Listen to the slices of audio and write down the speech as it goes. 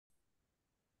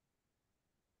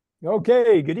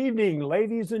Okay, good evening,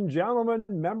 ladies and gentlemen,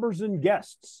 members and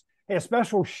guests. Hey, a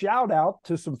special shout out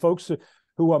to some folks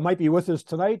who might be with us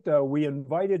tonight. We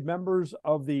invited members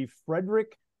of the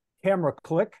Frederick Camera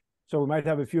Click, so we might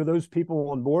have a few of those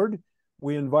people on board.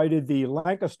 We invited the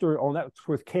Lancaster, oh, that's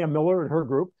with Cam Miller and her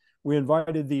group. We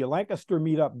invited the Lancaster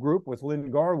Meetup group with Lynn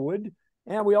Garwood.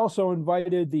 And we also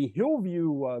invited the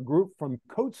Hillview group from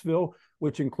Coatesville,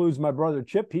 which includes my brother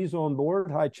Chip. He's on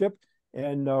board. Hi, Chip.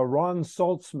 And Ron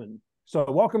Saltzman. So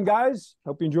welcome, guys.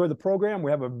 Hope you enjoy the program.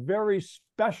 We have a very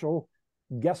special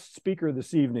guest speaker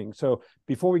this evening. So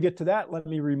before we get to that, let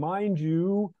me remind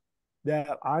you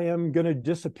that I am going to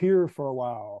disappear for a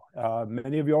while.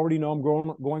 Many of you already know I'm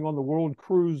going on the world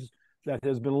cruise that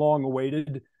has been long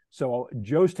awaited. So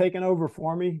Joe's taking over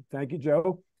for me. Thank you,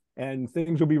 Joe. And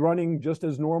things will be running just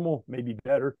as normal, maybe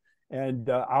better. And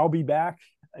I'll be back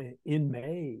in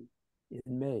May.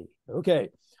 Okay.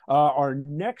 Our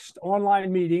next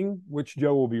online meeting, which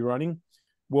Joe will be running,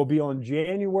 will be on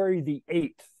January the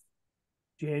 8th.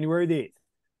 January the 8th.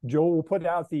 Joe will put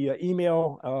out the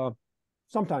email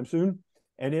sometime soon,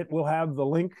 and it will have the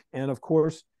link. And of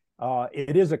course,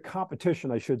 it is a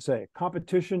competition, I should say.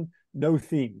 Competition, no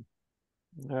theme.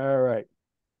 All right.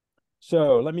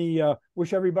 So let me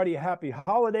wish everybody happy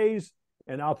holidays,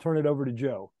 and I'll turn it over to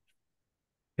Joe.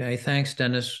 Okay, thanks,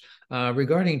 Dennis.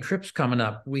 Regarding trips coming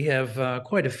up, we have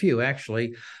quite a few,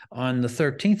 actually. On the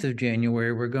 13th of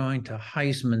January, we're going to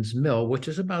Heisman's Mill, which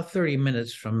is about 30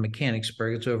 minutes from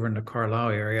Mechanicsburg. It's over in the Carlisle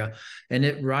area, and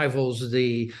it rivals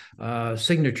the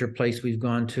signature place we've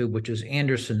gone to, which is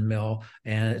Anderson Mill,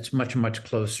 and it's much, much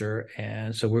closer.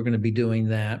 And so we're going to be doing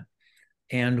that.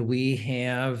 And we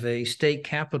have a state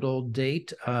capitol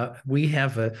date. We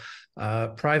have a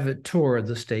private tour of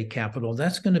the state capitol.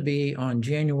 That's going to be on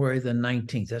January the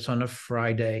 19th. That's on a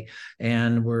Friday.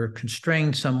 And we're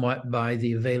constrained somewhat by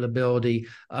the availability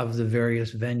of the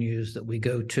various venues that we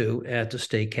go to at the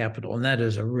state capitol. And that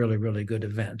is a really, really good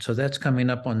event. So that's coming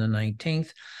up on the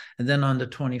 19th. And then on the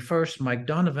 21st, Mike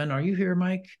Donovan, are you here,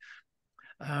 Mike?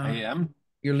 I am.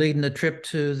 You're leading the trip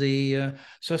to the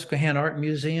Susquehanna Art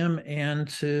Museum and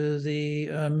to the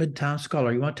Midtown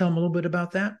Scholar. You want to tell them a little bit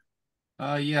about that?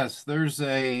 Yes, there's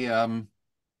a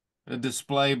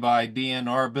display by Deanne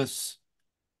Arbus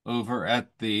over at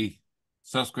the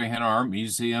Susquehanna Art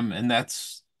Museum, and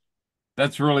that's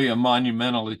really a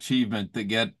monumental achievement to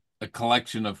get a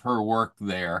collection of her work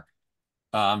there.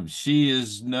 She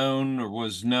is known or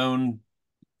was known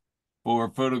for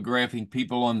photographing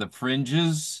people on the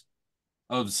fringes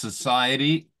of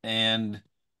society and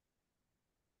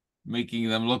making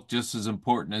them look just as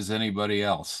important as anybody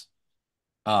else.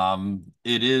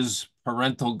 It is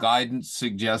parental guidance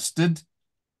suggested.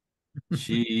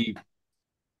 She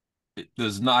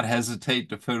does not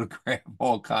hesitate to photograph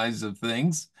all kinds of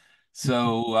things.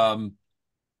 So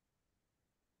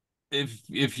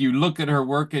if you look at her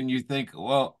work and you think,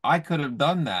 well, I could have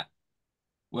done that.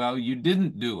 Well, you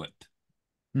didn't do it.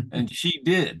 And she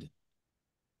did.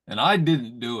 And I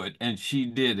didn't do it, and she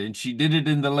did. And she did it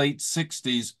in the late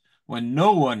 60s when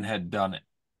no one had done it.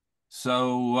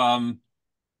 So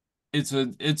it's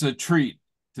a treat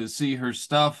to see her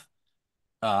stuff.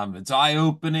 It's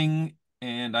eye-opening,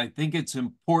 and I think it's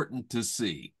important to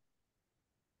see.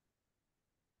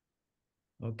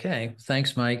 Okay,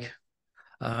 thanks, Mike.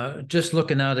 Just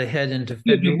looking out ahead into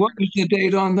February. What was the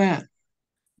date on that?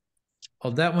 Oh,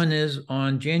 that one is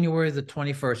on January the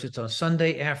 21st. It's on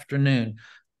Sunday afternoon.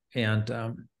 And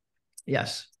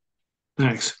yes.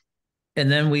 Thanks.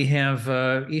 And then we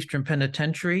have Eastern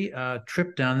Penitentiary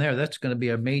trip down there. That's going to be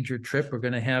a major trip. We're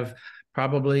going to have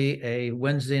probably a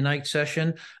Wednesday night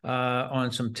session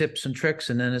on some tips and tricks.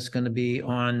 And then it's going to be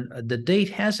on, the date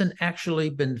hasn't actually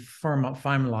been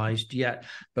finalized yet,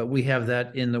 but we have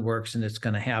that in the works and it's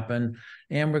going to happen.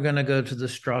 And we're going to go to the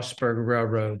Strasburg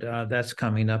Railroad. That's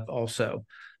coming up also.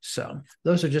 So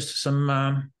those are just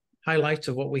some highlights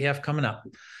of what we have coming up.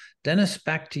 Dennis,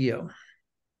 back to you.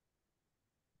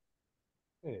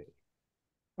 Hey.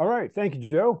 All right. Thank you,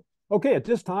 Joe. Okay, at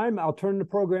this time, I'll turn the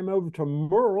program over to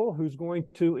Merle, who's going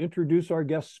to introduce our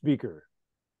guest speaker.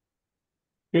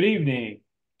 Good evening.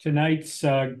 Tonight's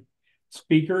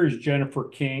speaker is Jennifer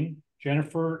King.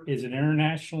 Jennifer is an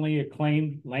internationally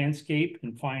acclaimed landscape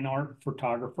and fine art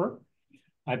photographer.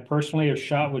 I personally have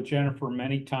shot with Jennifer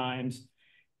many times,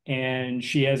 and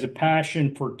she has a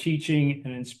passion for teaching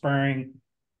and inspiring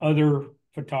other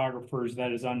photographers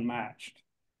that is unmatched.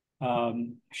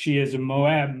 She is a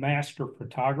Moab master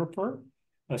photographer,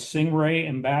 a Stingray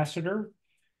ambassador,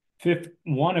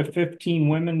 one of 15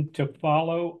 women to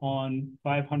follow on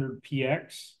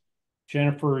 500px.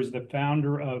 Jennifer is the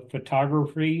founder of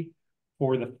Photography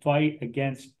for the fight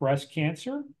against breast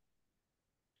cancer.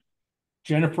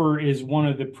 Jennifer is one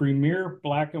of the premier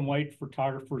black and white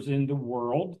photographers in the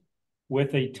world,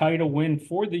 with a title win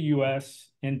for the U.S.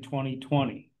 in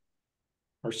 2020.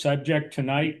 Our subject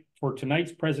tonight for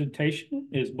tonight's presentation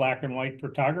is black and white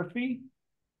photography.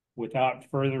 Without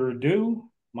further ado,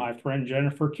 my friend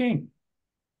Jennifer King.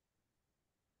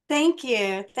 Thank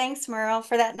you. Thanks, Merle,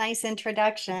 for that nice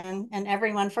introduction, and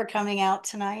everyone for coming out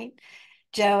tonight.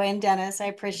 Joe and Dennis, I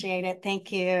appreciate it.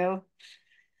 Thank you.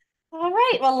 All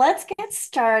right, well, let's get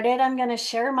started. I'm going to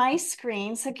share my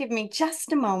screen, so give me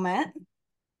just a moment.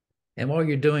 And while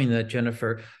you're doing that,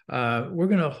 Jennifer, we're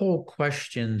going to hold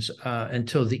questions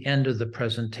until the end of the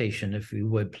presentation, if you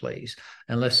would, please.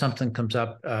 Unless something comes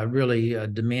up really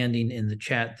demanding in the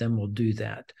chat, then we'll do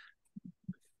that.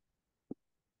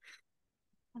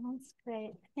 That's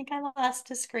great. I think I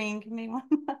lost a screen. Give me one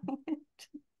moment.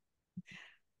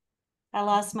 I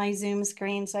lost my Zoom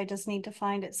screen, so I just need to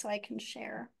find it so I can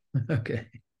share. Okay.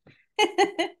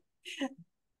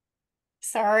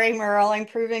 Sorry, Merle, I'm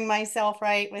proving myself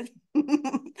right with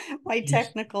my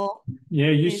technical.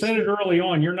 Yeah, you said it early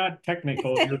on. You're not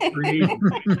technical, you're creative.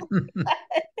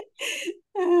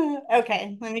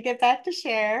 Okay, let me get back to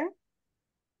share.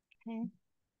 Okay.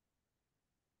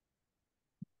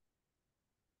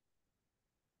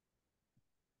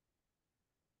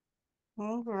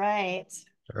 All right.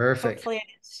 Perfect. Hopefully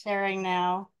it's sharing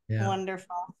now. Yeah.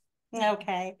 Wonderful.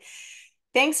 Okay.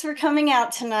 Thanks for coming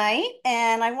out tonight.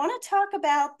 And I want to talk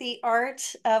about the art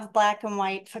of black and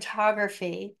white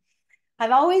photography.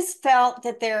 I've always felt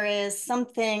that there is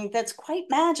something that's quite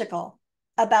magical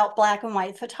about black and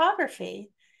white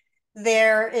photography.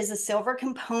 There is a silver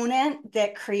component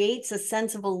that creates a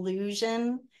sense of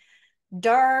illusion.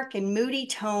 Dark and moody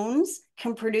tones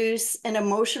can produce an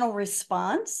emotional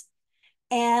response,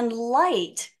 and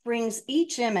light brings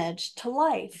each image to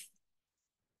life.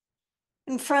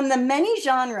 And from the many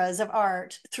genres of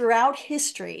art throughout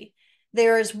history,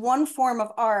 there is one form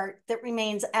of art that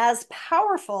remains as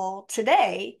powerful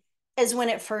today as when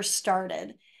it first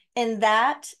started, and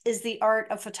that is the art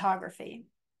of photography.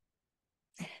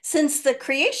 Since the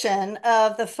creation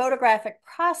of the photographic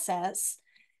process,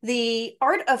 the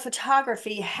art of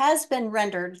photography has been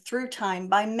rendered through time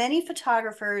by many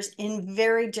photographers in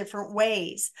very different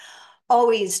ways,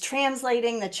 always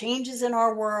translating the changes in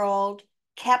our world,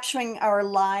 capturing our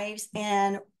lives,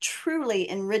 and truly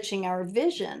enriching our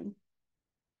vision.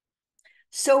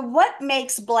 So what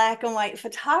makes black and white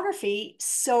photography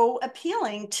so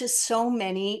appealing to so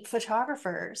many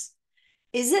photographers?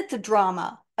 Is it the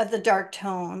drama of the dark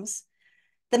tones,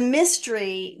 the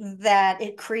mystery that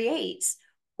it creates,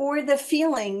 or the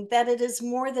feeling that it is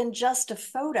more than just a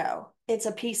photo, it's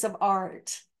a piece of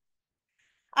art?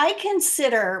 I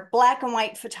consider black and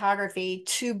white photography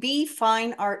to be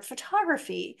fine art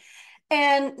photography,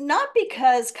 and not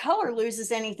because color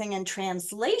loses anything in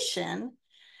translation,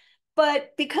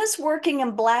 but because working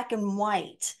in black and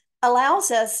white allows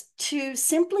us to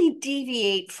simply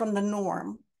deviate from the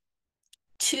norm,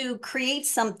 to create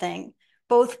something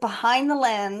both behind the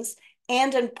lens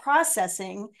and in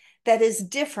processing that is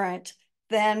different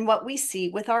than what we see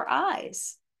with our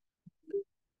eyes.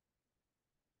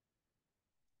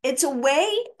 It's a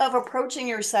way of approaching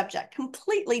your subject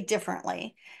completely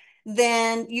differently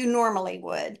than you normally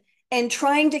would, and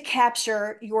trying to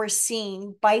capture your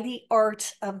scene by the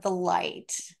art of the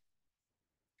light.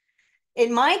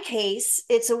 In my case,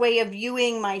 it's a way of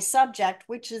viewing my subject,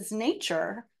 which is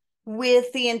nature,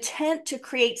 with the intent to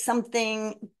create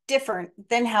something different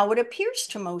than how it appears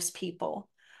to most people.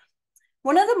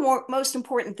 One of the most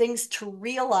important things to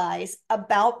realize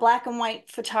about black and white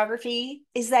photography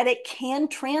is that it can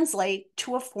translate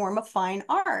to a form of fine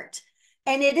art.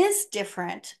 And it is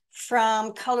different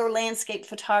from color landscape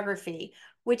photography,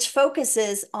 which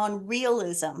focuses on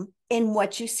realism in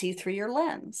what you see through your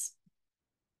lens.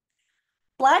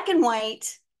 Black and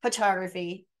white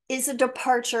photography is a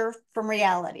departure from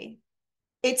reality.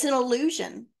 It's an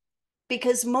illusion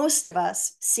because most of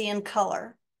us see in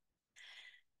color.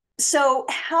 So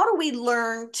how do we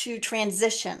learn to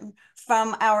transition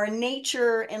from our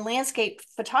nature and landscape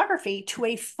photography to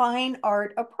a fine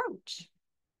art approach?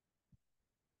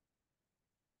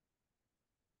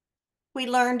 We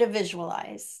learn to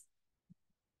visualize.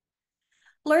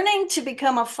 Learning to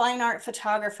become a fine art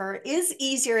photographer is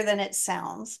easier than it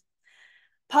sounds.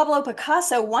 Pablo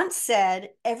Picasso once said,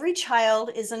 "Every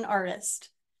child is an artist.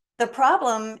 The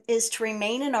problem is to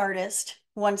remain an artist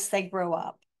once they grow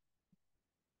up."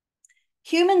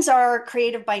 Humans are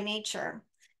creative by nature,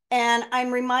 and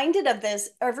I'm reminded of this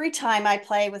every time I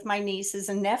play with my nieces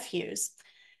and nephews.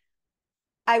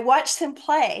 I watch them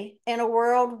play in a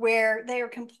world where they are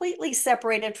completely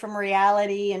separated from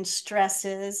reality and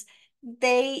stresses.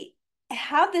 They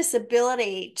have this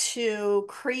ability to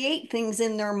create things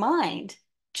in their mind,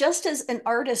 just as an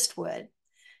artist would.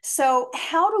 So,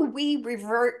 how do we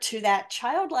revert to that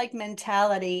childlike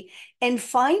mentality and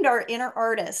find our inner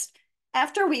artist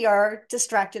after we are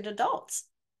distracted adults?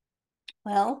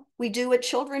 Well, we do what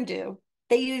children do.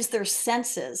 They use their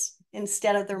senses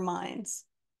instead of their minds.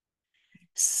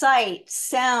 Sight,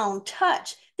 sound,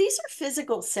 touch, these are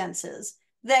physical senses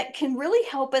that can really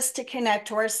help us to connect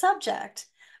to our subject.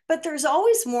 But there's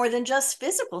always more than just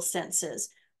physical senses.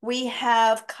 We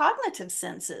have cognitive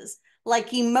senses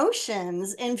like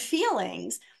emotions and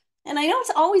feelings. And I know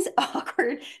it's always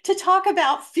awkward to talk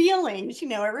about feelings. You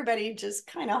know, everybody just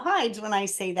kind of hides when I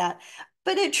say that.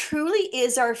 But it truly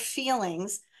is our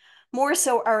feelings, more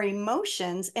so our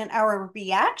emotions and our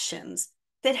reactions,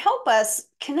 that help us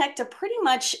connect to pretty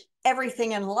much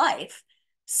everything in life.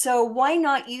 So why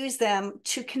not use them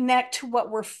to connect to what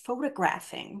we're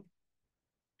photographing?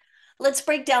 Let's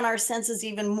break down our senses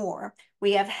even more.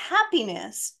 We have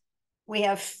happiness, we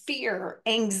have fear,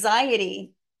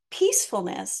 anxiety,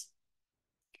 peacefulness.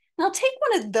 Now take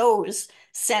one of those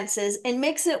senses and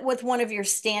mix it with one of your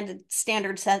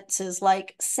standard senses,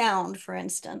 like sound, for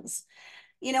instance.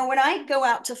 You know, when I go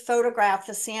out to photograph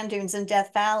the sand dunes in Death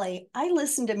Valley, I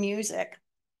listen to music.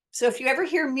 So if you ever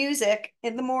hear music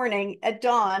in the morning at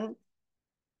dawn,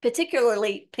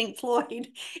 particularly Pink Floyd,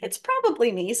 it's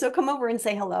probably me. So come over and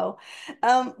say hello.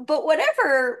 But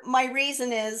whatever my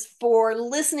reason is for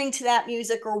listening to that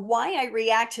music or why I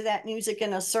react to that music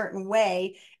in a certain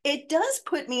way, it does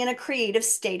put me in a creative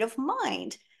state of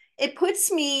mind. It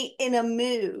puts me in a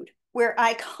mood where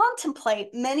I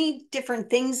contemplate many different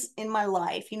things in my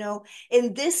life. You know,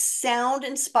 in this sound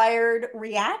inspired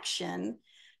reaction,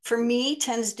 for me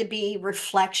tends to be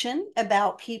reflection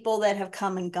about people that have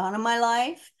come and gone in my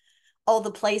life, all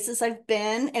the places I've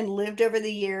been and lived over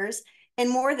the years, and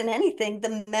more than anything,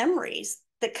 the memories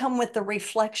that come with the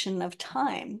reflection of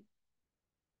time.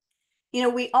 You know,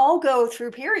 we all go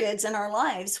through periods in our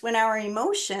lives when our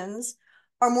emotions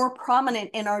are more prominent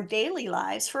in our daily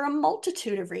lives for a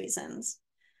multitude of reasons.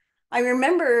 I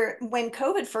remember when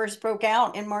COVID first broke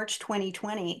out in March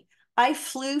 2020, I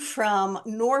flew from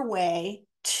Norway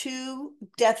to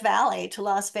Death Valley to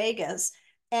Las Vegas.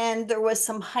 And there was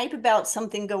some hype about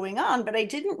something going on, but I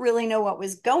didn't really know what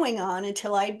was going on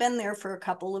until I'd been there for a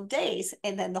couple of days.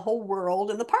 And then the whole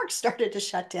world and the park started to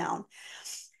shut down.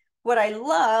 What I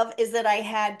love is that I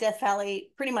had Death Valley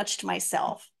pretty much to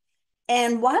myself.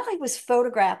 And while I was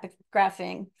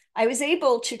photographing, I was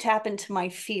able to tap into my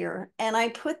fear and I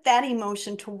put that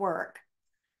emotion to work.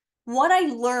 What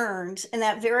I learned in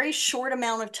that very short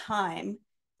amount of time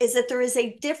is that there is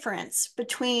a difference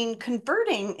between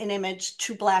converting an image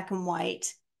to black and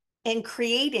white and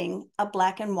creating a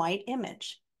black and white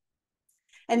image.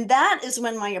 And that is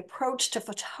when my approach to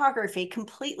photography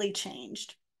completely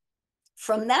changed.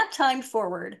 From that time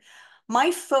forward,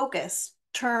 my focus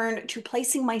turned to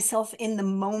placing myself in the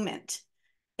moment,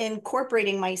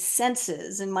 incorporating my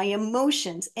senses and my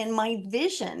emotions and my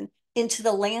vision into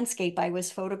the landscape I was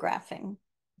photographing.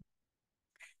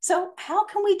 So how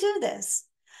can we do this?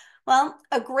 Well,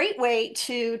 a great way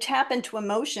to tap into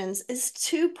emotions is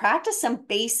to practice some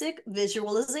basic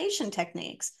visualization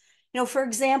techniques. You know, for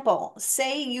example,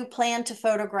 say you plan to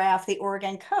photograph the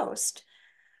Oregon coast.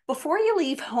 Before you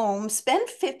leave home, spend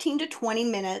 15 to 20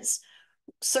 minutes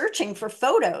searching for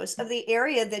photos of the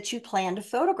area that you plan to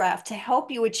photograph to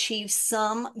help you achieve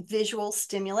some visual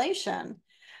stimulation.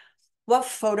 What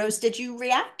photos did you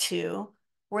react to?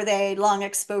 Were they long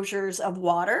exposures of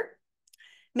water?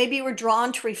 Maybe you were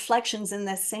drawn to reflections in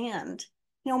the sand.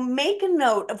 You know, make a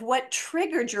note of what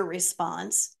triggered your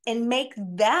response and make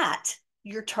that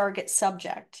your target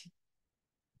subject.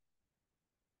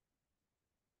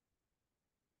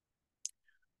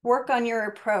 Work on your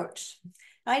approach.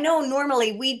 I know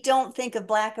normally we don't think of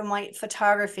black and white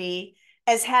photography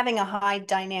as having a high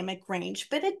dynamic range,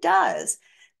 but it does.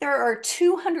 There are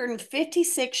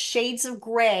 256 shades of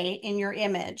gray in your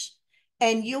image,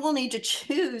 and you will need to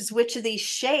choose which of these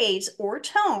shades or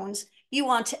tones you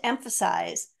want to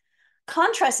emphasize.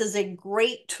 Contrast is a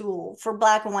great tool for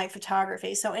black and white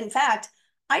photography. So in fact,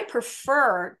 I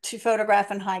prefer to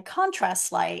photograph in high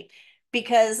contrast light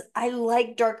because I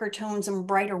like darker tones and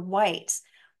brighter whites.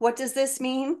 What does this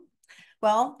mean?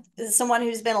 Well, as someone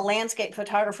who's been a landscape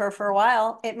photographer for a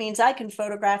while, it means I can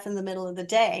photograph in the middle of the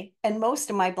day, and most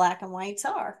of my black and whites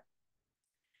are.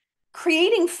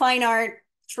 Creating fine art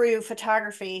through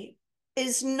photography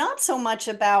is not so much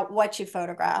about what you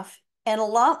photograph and a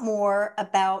lot more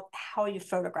about how you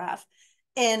photograph.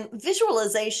 And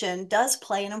visualization does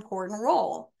play an important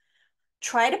role.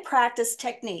 Try to practice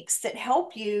techniques that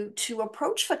help you to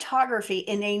approach photography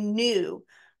in a new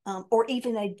or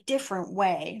even a different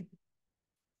way,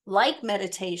 like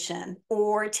meditation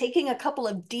or taking a couple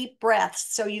of deep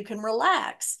breaths so you can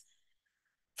relax.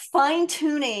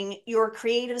 Fine-tuning your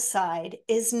creative side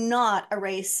is not a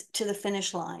race to the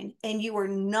finish line, and you are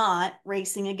not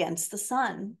racing against the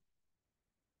sun.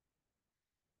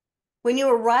 When you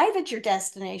arrive at your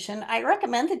destination, I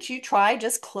recommend that you try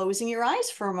just closing your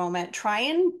eyes for a moment. Try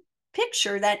and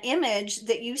picture that image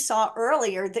that you saw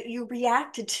earlier that you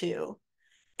reacted to.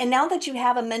 And now that you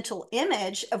have a mental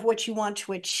image of what you want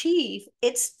to achieve,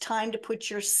 it's time to put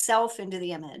yourself into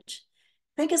the image.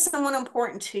 Think of someone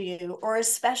important to you or a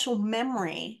special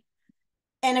memory.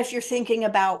 And if you're thinking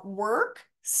about work,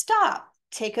 stop.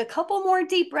 Take a couple more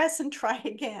deep breaths and try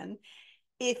again.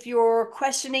 If you're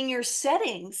questioning your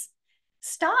settings,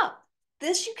 stop.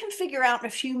 This you can figure out in a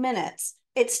few minutes.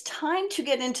 It's time to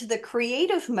get into the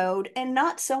creative mode and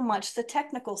not so much the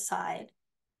technical side.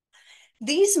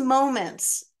 These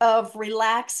moments of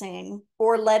relaxing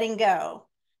or letting go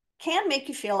can make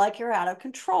you feel like you're out of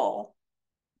control,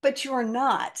 but you're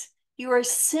not. You are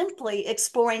simply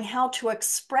exploring how to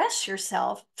express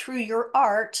yourself through your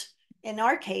art, in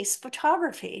our case,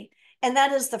 photography. And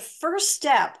that is the first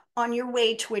step on your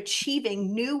way to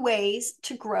achieving new ways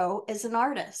to grow as an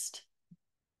artist.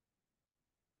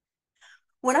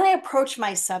 When I approach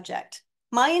my subject,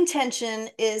 my intention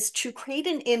is to create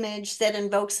an image that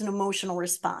invokes an emotional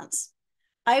response.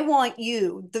 I want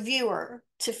you, the viewer,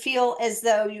 to feel as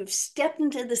though you've stepped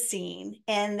into the scene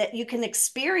and that you can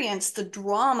experience the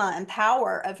drama and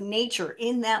power of nature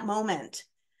in that moment.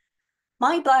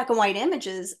 My black and white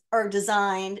images are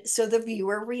designed so the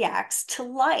viewer reacts to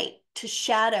light, to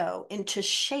shadow, and to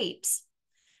shapes.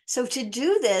 So to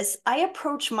do this, I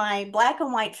approach my black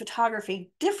and white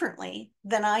photography differently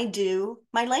than I do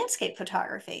my landscape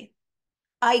photography.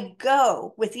 I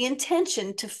go with the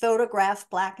intention to photograph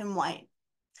black and white.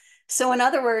 So in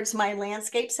other words, my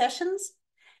landscape sessions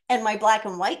and my black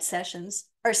and white sessions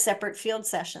are separate field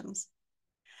sessions.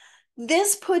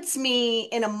 This puts me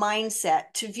in a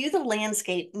mindset to view the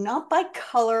landscape not by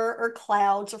color or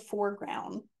clouds or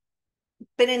foreground,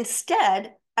 but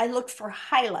instead I look for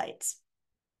highlights.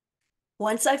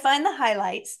 Once I find the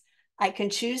highlights, I can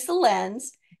choose the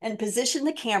lens and position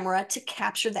the camera to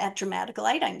capture that dramatic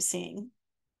light I'm seeing.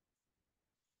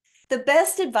 The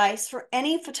best advice for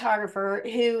any photographer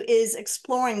who is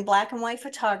exploring black and white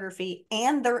photography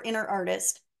and their inner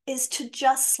artist is to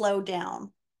just slow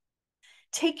down.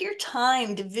 Take your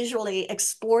time to visually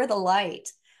explore the light.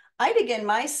 I begin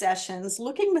my sessions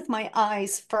looking with my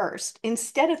eyes first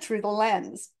instead of through the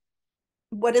lens.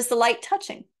 What is the light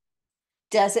touching?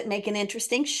 Does it make an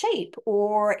interesting shape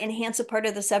or enhance a part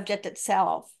of the subject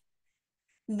itself?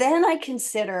 Then I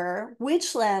consider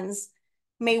which lens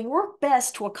may work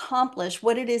best to accomplish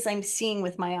what it is I'm seeing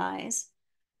with my eyes.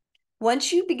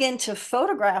 Once you begin to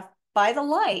photograph by the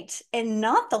light and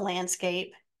not the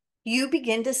landscape, you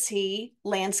begin to see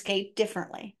landscape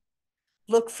differently.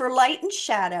 Look for light and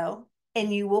shadow,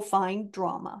 and you will find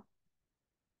drama.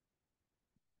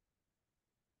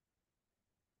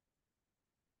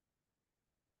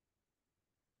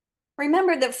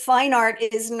 Remember that fine art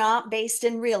is not based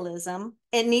in realism,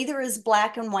 and neither is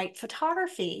black and white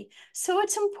photography. So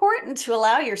it's important to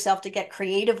allow yourself to get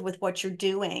creative with what you're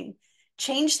doing.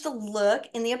 Change the look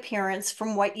and the appearance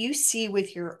from what you see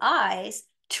with your eyes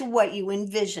to what you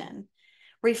envision.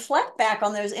 Reflect back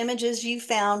on those images you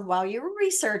found while you were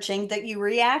researching that you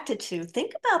reacted to.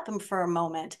 Think about them for a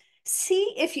moment.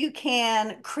 See if you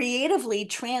can creatively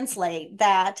translate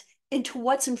that into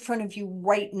what's in front of you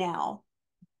right now.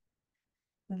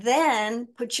 Then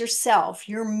put yourself,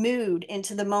 your mood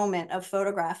into the moment of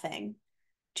photographing.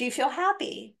 Do you feel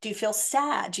happy? Do you feel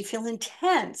sad? Do you feel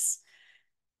intense?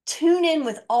 Tune in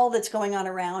with all that's going on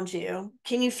around you.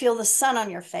 Can you feel the sun on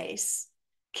your face?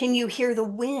 Can you hear the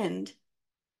wind?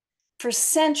 For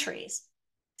centuries,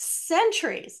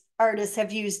 artists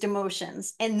have used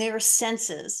emotions and their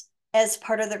senses as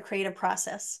part of their creative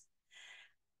process.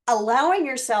 Allowing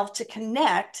yourself to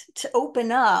connect, to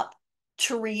open up,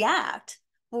 to react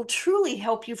will truly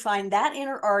help you find that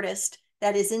inner artist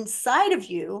that is inside of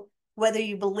you, whether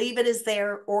you believe it is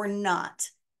there or not.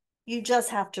 You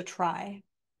just have to try.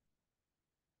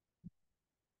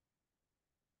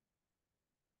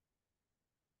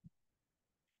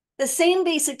 The same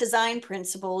basic design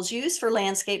principles used for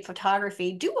landscape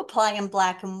photography do apply in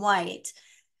black and white.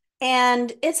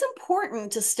 And it's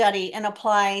important to study and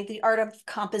apply the art of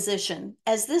composition,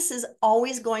 as this is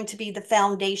always going to be the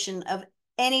foundation of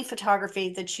any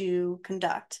photography that you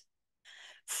conduct.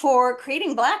 For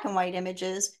creating black and white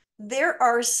images, there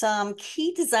are some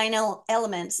key design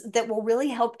elements that will really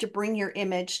help to bring your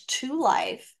image to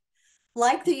life,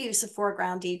 like the use of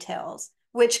foreground details,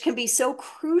 which can be so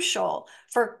crucial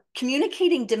for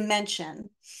communicating dimension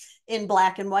in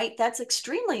black and white. That's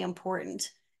extremely important.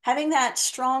 Having that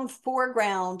strong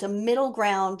foreground, a middle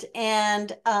ground,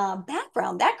 and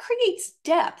background, that creates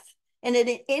depth, and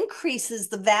it increases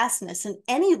the vastness in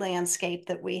any landscape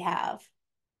that we have.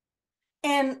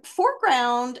 And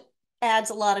foreground adds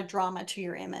a lot of drama to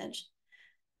your image.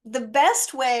 The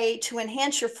best way to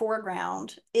enhance your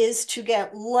foreground is to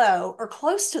get low or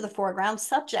close to the foreground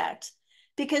subject,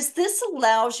 because this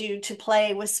allows you to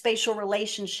play with spatial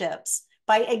relationships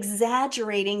by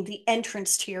exaggerating the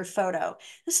entrance to your photo.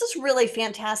 This is really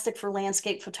fantastic for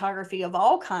landscape photography of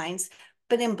all kinds,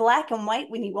 but in black and white,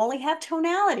 when you only have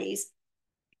tonalities,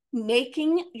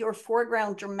 making your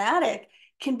foreground dramatic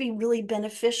can be really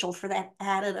beneficial for that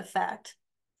added effect.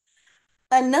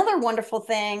 Another wonderful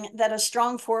thing that a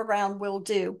strong foreground will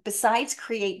do, besides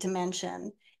create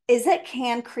dimension, is it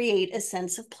can create a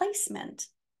sense of placement.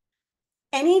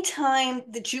 Anytime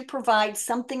that you provide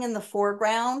something in the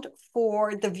foreground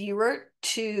for the viewer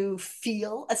to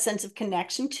feel a sense of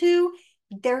connection to,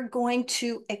 they're going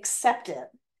to accept it.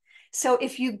 So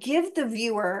if you give the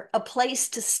viewer a place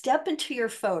to step into your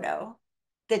photo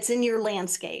that's in your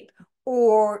landscape,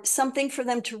 or something for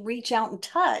them to reach out and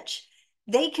touch,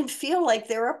 they can feel like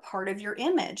they're a part of your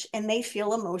image and they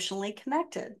feel emotionally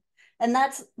connected. And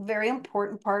that's a very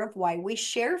important part of why we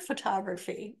share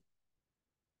photography.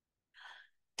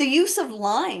 The use of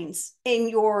lines in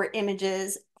your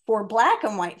images for black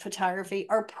and white photography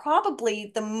are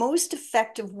probably the most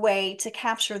effective way to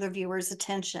capture the viewer's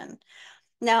attention.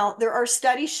 Now, there are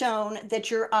studies shown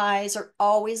that your eyes are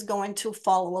always going to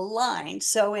follow a line.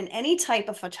 So in any type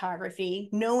of photography,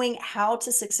 knowing how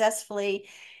to successfully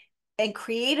and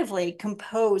creatively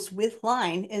compose with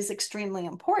line is extremely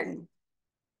important.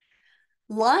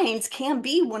 Lines can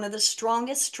be one of the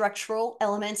strongest structural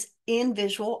elements in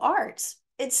visual arts.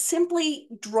 It simply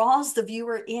draws the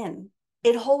viewer in.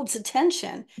 It holds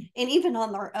attention, and even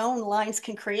on their own, lines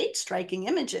can create striking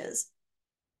images.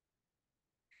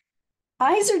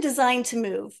 Eyes are designed to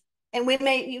move. And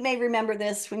you may remember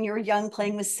this when you were young,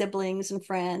 playing with siblings and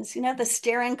friends, you know, the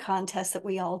staring contest that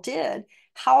we all did.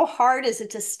 How hard is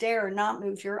it to stare and not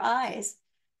move your eyes?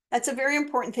 That's a very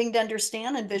important thing to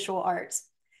understand in visual arts.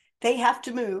 They have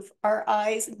to move. Our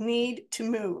eyes need to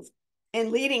move.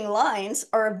 And leading lines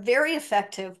are a very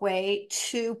effective way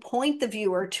to point the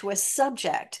viewer to a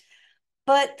subject,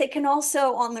 but they can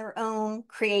also on their own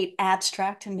create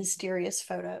abstract and mysterious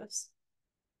photos.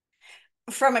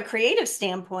 From a creative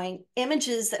standpoint,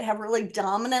 images that have really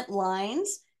dominant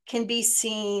lines can be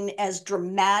seen as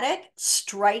dramatic,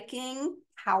 striking,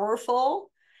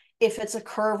 powerful. If it's a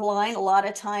curved line, a lot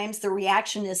of times the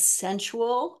reaction is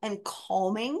sensual and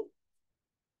calming.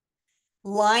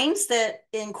 Lines that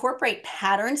incorporate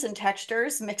patterns and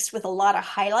textures mixed with a lot of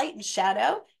highlight and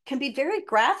shadow can be very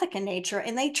graphic in nature,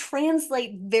 and they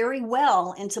translate very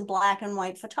well into black and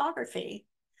white photography.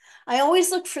 I always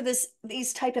look for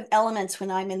these type of elements when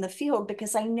I'm in the field,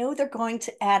 because I know they're going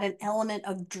to add an element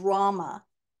of drama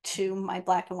to my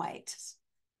black and whites.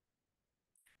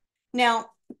 Now,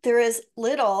 there is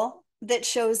little that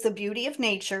shows the beauty of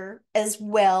nature as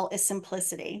well as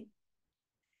simplicity.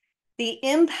 The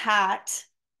impact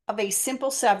of a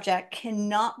simple subject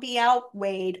cannot be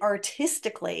outweighed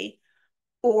artistically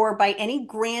or by any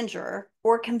grandeur,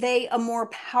 or convey a more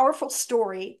powerful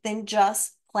story than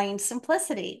just plain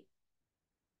simplicity.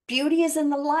 Beauty is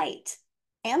in the light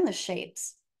and the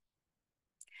shapes.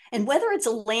 And whether it's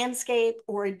a landscape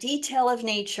or a detail of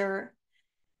nature,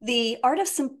 the art of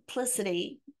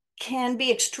simplicity can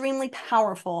be extremely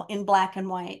powerful in black and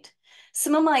white.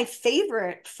 Some of my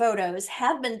favorite photos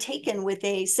have been taken with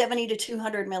a 70 to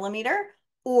 200 millimeter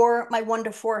or my 1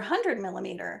 to 400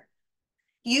 millimeter.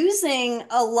 Using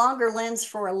a longer lens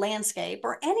for a landscape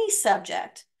or any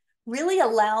subject really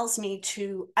allows me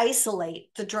to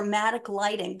isolate the dramatic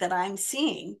lighting that I'm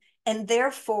seeing, and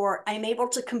therefore I'm able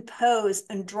to compose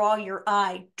and draw your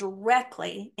eye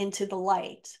directly into the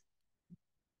light.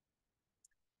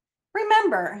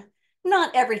 Remember,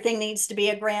 not everything needs to be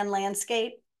a grand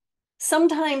landscape.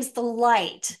 Sometimes the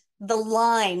light, the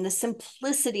line, the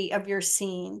simplicity of your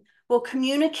scene will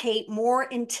communicate more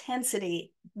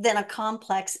intensity than a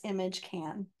complex image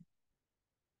can.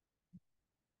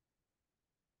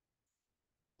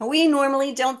 We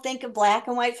normally don't think of black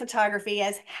and white photography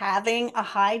as having a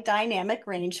high dynamic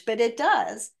range, but it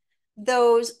does.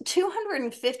 Those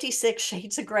 256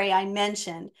 shades of gray I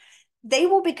mentioned, they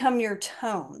will become your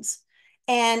tones.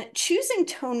 And choosing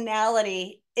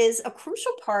tonality is a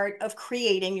crucial part of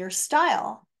creating your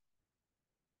style.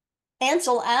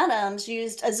 Ansel Adams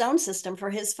used a zone system for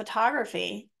his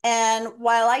photography. And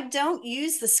while I don't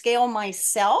use the scale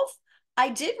myself, I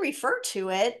did refer to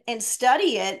it and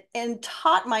study it and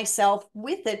taught myself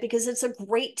with it because it's a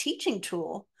great teaching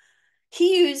tool.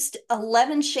 He used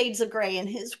 11 shades of gray in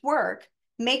his work,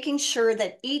 making sure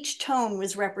that each tone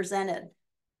was represented.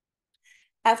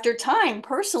 After time,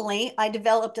 personally, I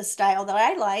developed a style that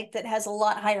I like that has a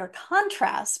lot higher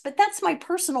contrast, but that's my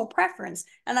personal preference.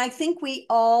 And I think we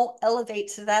all elevate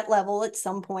to that level at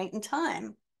some point in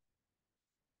time.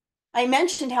 I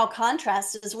mentioned how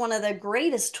contrast is one of the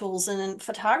greatest tools in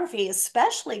photography,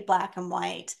 especially black and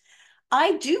white.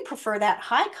 I do prefer that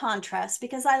high contrast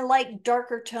because I like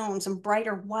darker tones and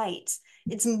brighter whites.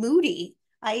 It's moody.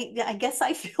 I guess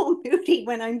I feel moody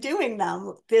when I'm doing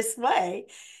them this way.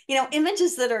 You know,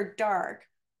 images that are dark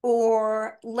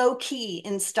or low key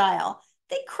in style,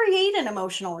 they create an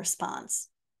emotional response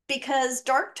because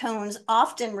dark tones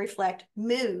often reflect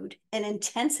mood and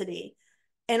intensity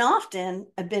and often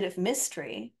a bit of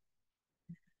mystery.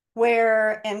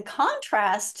 Where in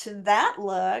contrast to that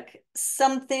look,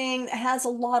 something that has a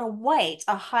lot of white,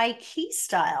 a high key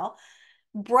style,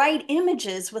 bright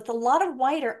images with a lot of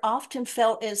white are often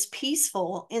felt as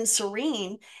peaceful and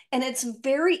serene. And it's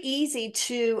very easy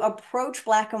to approach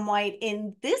black and white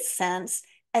in this sense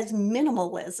as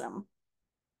minimalism.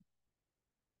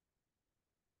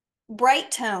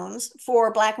 Bright tones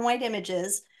for black and white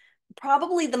images,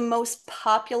 probably the most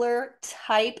popular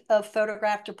type of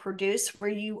photograph to produce,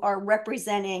 where you are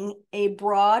representing a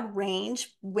broad range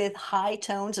with high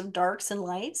tones of darks and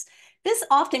lights. This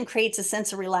often creates a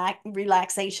sense of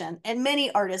relaxation, and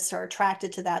many artists are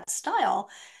attracted to that style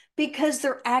because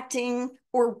they're acting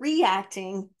or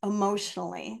reacting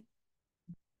emotionally.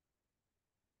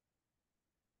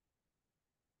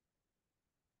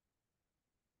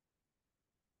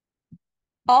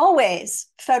 Always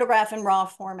photograph in RAW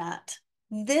format.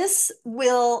 This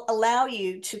will allow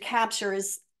you to capture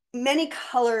as many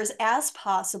colors as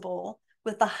possible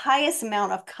with the highest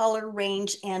amount of color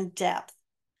range and depth.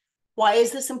 Why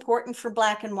is this important for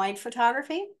black and white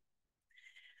photography?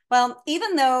 Well,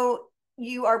 even though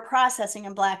you are processing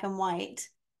in black and white,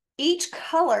 each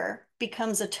color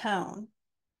becomes a tone.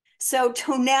 So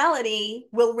tonality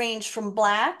will range from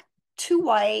black to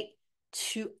white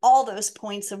to all those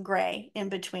points of gray in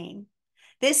between.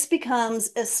 This becomes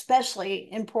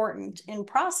especially important in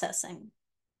processing.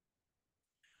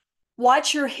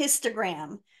 Watch your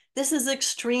histogram. This is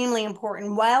extremely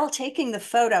important while taking the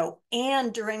photo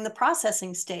and during the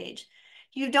processing stage.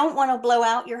 You don't want to blow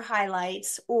out your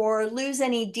highlights or lose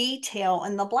any detail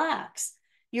in the blacks.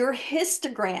 Your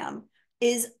histogram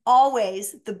is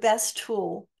always the best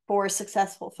tool for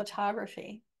successful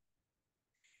photography.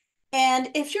 And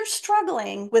if you're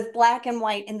struggling with black and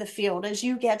white in the field as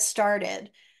you get started,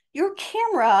 your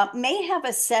camera may have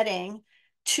a setting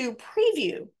to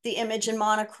preview the image in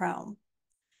monochrome.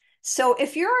 So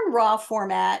if you're in RAW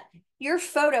format, your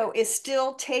photo is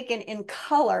still taken in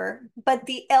color, but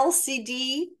the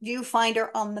LCD viewfinder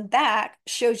on the back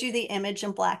shows you the image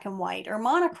in black and white or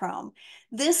monochrome.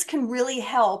 This can really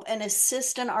help and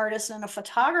assist an artist and a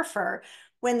photographer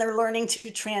when they're learning to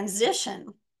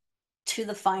transition to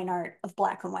the fine art of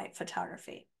black and white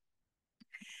photography.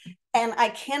 And I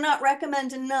cannot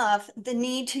recommend enough the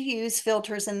need to use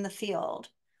filters in the field.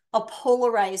 A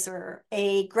polarizer,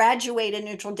 a graduated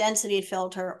neutral density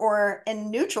filter, or a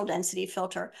neutral density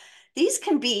filter. These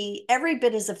can be every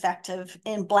bit as effective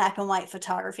in black and white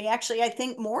photography. Actually, I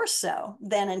think more so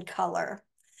than in color.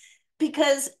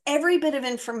 Because every bit of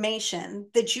information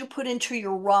that you put into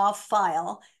your RAW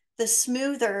file, the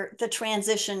smoother the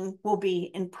transition will be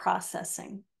in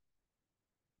processing.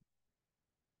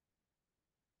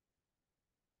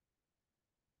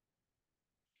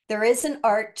 There is an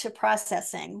art to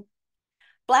processing.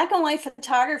 Black and white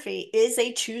photography is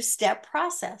a two-step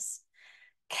process.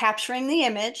 Capturing the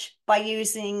image by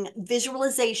using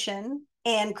visualization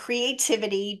and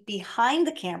creativity behind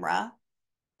the camera,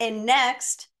 and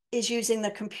next is using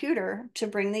the computer to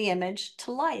bring the image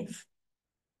to life.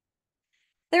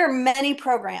 There are many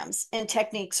programs and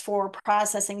techniques for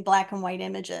processing black and white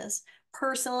images.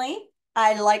 Personally,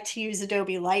 I like to use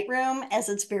Adobe Lightroom as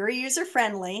it's very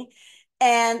user-friendly,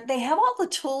 and they have all the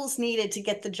tools needed to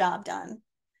get the job done.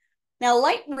 Now,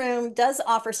 Lightroom does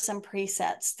offer some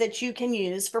presets that you can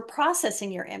use for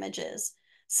processing your images.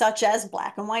 such as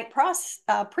black and white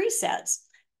presets.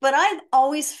 But I've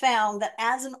always found that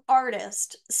as an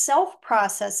artist,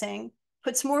 self-processing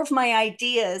puts more of my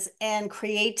ideas and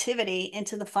creativity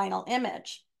into the final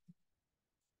image.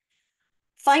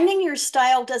 Finding your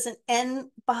style doesn't end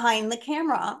behind the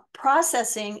camera.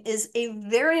 Processing is a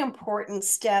very important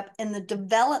step in the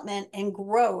development and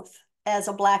growth as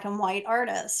a black and white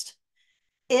artist.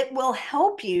 It will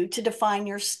help you to define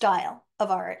your style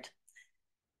of art.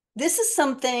 This is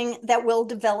something that will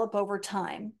develop over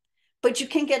time, but you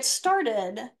can get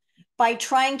started by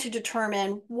trying to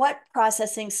determine what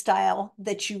processing style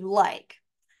that you like.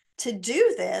 To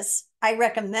do this, I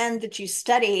recommend that you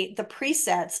study the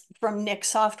presets from Nik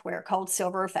software called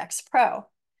Silver Efex Pro.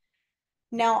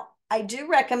 Now, I do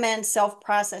recommend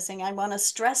self-processing. I want to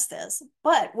stress this,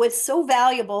 but what's so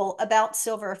valuable about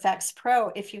Silver Efex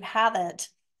Pro, if you have it,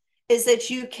 is that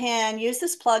you can use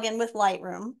this plugin with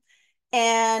Lightroom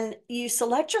and you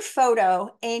select your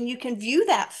photo and you can view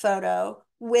that photo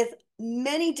with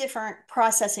many different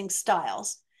processing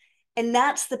styles. And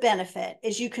that's the benefit,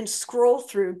 is you can scroll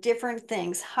through different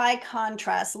things, high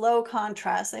contrast, low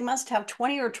contrast. They must have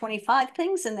 20 or 25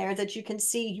 things in there that you can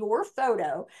see your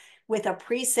photo with a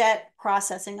preset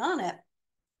processing on it.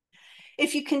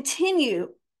 If you continue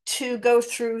to go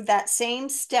through that same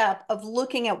step of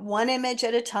looking at one image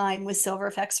at a time with Silver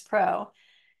Efex Pro,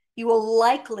 you will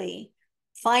likely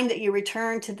find that you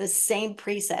return to the same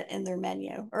preset in their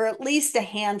menu, or at least a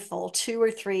handful, 2 or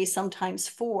 3, sometimes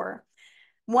 4.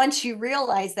 Once you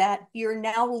realize that, you're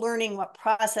now learning what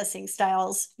processing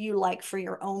styles you like for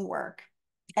your own work.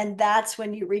 And that's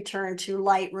when you return to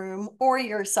Lightroom or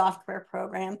your software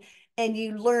program and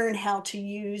you learn how to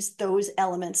use those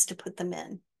elements to put them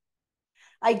in.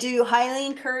 I do highly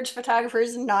encourage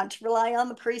photographers not to rely on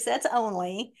the presets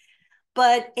only,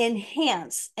 but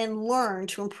enhance and learn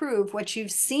to improve what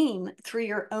you've seen through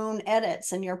your own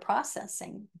edits and your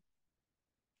processing.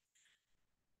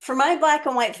 For my black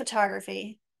and white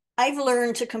photography, I've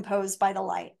learned to compose by the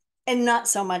light and not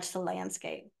so much the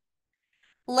landscape.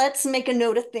 Let's make a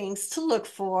note of things to look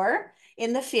for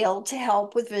in the field to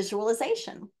help with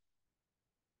visualization.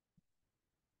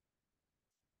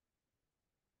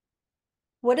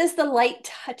 What is the light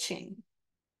touching?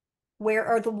 Where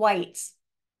are the whites?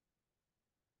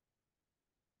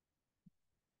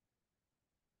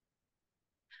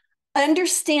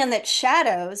 Understand that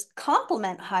shadows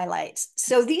complement highlights.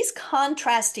 So these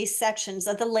contrasty sections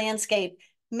of the landscape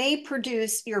may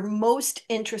produce your most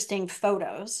interesting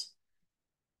photos.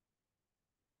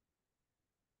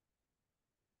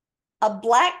 A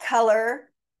black color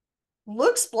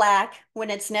looks black when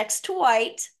it's next to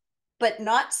white, but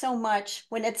not so much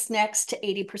when it's next to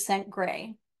 80%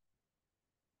 gray.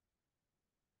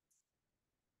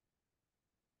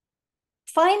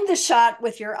 Find the shot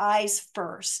with your eyes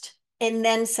first, and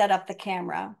then set up the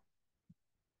camera.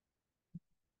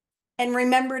 And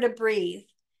remember to breathe.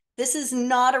 This is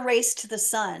not a race to the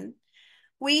sun.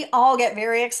 We all get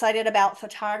very excited about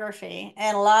photography,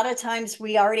 and a lot of times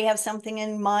we already have something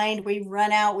in mind. We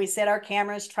run out, we set our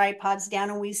cameras, tripods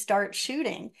down, and we start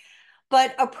shooting.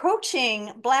 But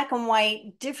approaching black and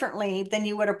white differently than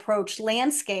you would approach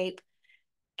landscape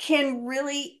can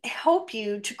really help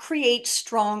you to create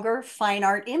stronger fine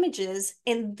art images.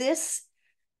 And this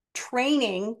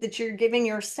training that you're giving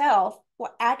yourself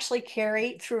will actually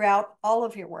carry throughout all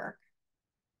of your work.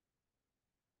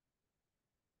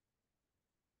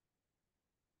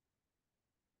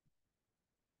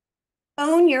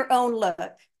 Own your own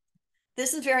look.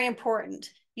 This is very important.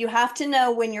 You have to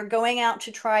know when you're going out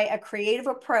to try a creative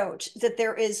approach that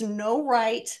there is no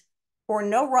right or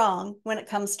no wrong when it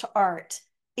comes to art.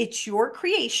 It's your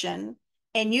creation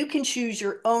and you can choose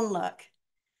your own look.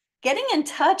 Getting in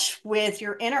touch with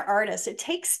your inner artist, it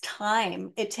takes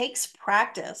time, it takes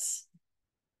practice.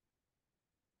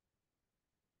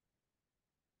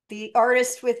 The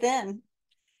artist within.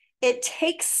 It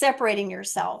takes separating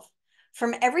yourself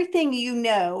from everything you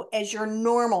know as your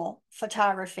normal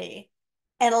photography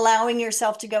and allowing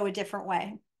yourself to go a different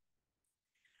way.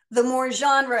 The more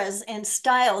genres and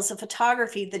styles of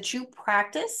photography that you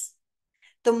practice,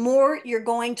 the more you're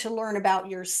going to learn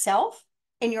about yourself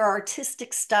and your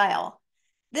artistic style.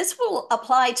 This will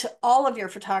apply to all of your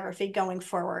photography going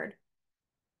forward.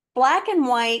 Black and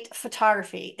white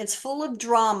photography is full of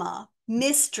drama,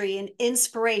 mystery, and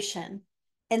inspiration,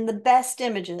 and the best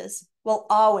images will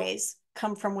always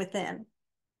come from within.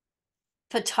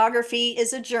 Photography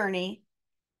is a journey.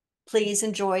 Please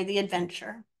enjoy the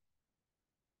adventure.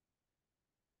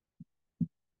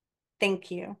 Thank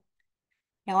you.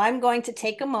 Now I'm going to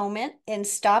take a moment and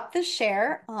stop the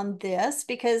share on this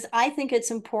because I think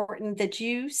it's important that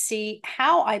you see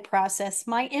how I process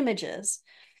my images.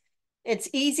 It's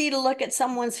easy to look at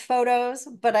someone's photos,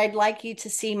 but I'd like you to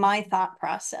see my thought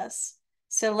process.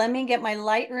 So let me get my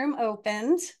Lightroom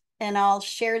opened and I'll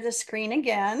share the screen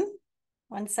again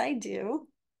once I do.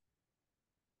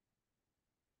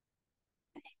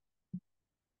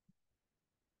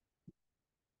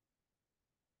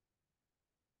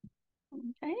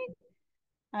 Okay,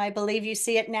 I believe you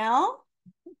see it now.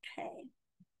 Okay.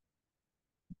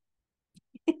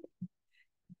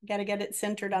 Got to get it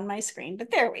centered on my screen,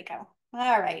 but there we go.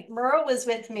 All right, Merle was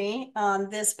with me on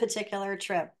this particular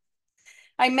trip.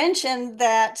 I mentioned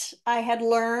that I had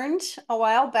learned a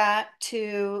while back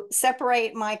to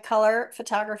separate my color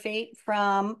photography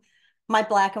from my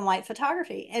black and white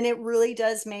photography, and it really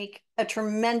does make a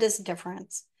tremendous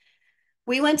difference.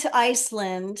 We went to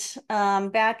Iceland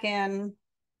back in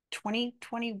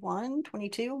 2021,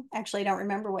 22. Actually, I don't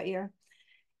remember what year.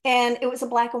 And it was a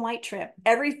black and white trip.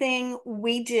 Everything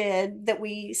we did, that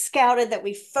we scouted, that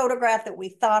we photographed, that we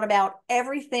thought about,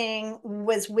 everything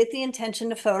was with the intention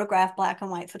to photograph black and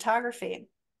white photography.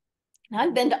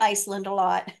 I've been to Iceland a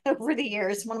lot over the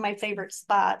years, one of my favorite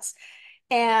spots.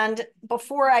 And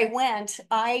before I went,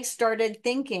 I started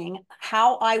thinking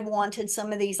how I wanted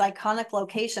some of these iconic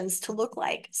locations to look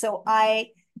like. So I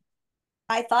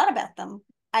thought about them.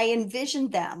 I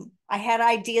envisioned them. I had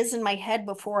ideas in my head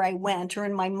before I went or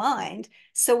in my mind.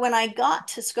 So when I got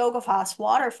to Skogafoss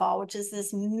waterfall, which is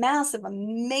this massive,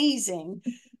 amazing,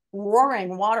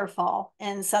 roaring waterfall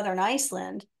in southern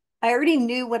Iceland, I already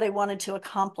knew what I wanted to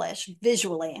accomplish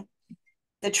visually.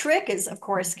 The trick is, of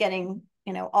course, getting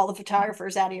all the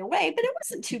photographers out of your way, but it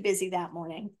wasn't too busy that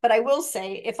morning. But I will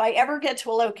say, if I ever get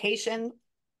to a location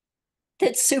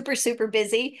that's super, super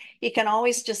busy, you can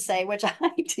always just say, which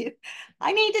I do,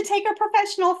 I need to take a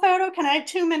professional photo. Can I have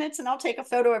 2 minutes and I'll take a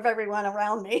photo of everyone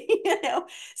around me?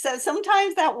 So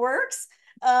sometimes that works.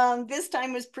 This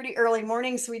time was pretty early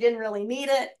morning, so we didn't really need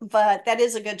it, but that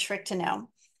is a good trick to know.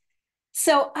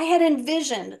 So I had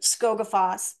envisioned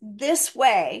Skogafoss this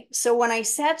way. So when I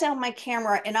sat down my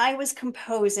camera and I was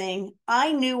composing,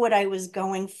 I knew what I was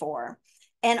going for.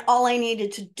 And all I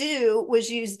needed to do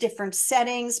was use different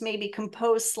settings, maybe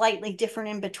compose slightly different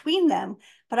in between them,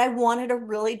 but I wanted a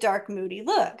really dark, moody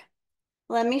look.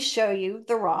 Let me show you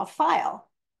the raw file.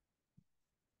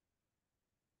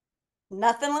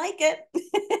 Nothing like it,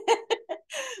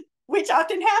 which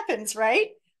often happens, right?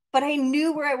 But I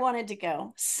knew where I wanted to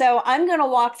go. So I'm going to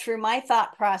walk through my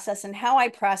thought process and how I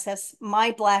process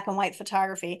my black and white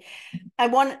photography. I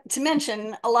want to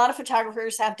mention a lot of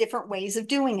photographers have different ways of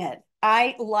doing it.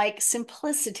 I like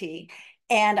simplicity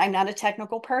and I'm not a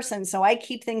technical person, so I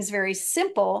keep things very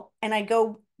simple and I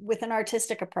go with an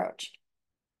artistic approach.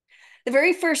 The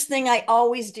very first thing I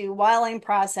always do while I'm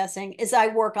processing is I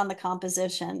work on the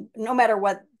composition, no matter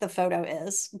what the photo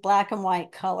is, black and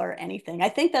white, color, anything. I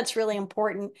think that's really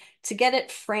important to get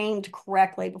it framed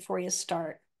correctly before you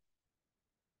start.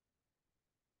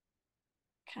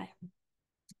 Okay.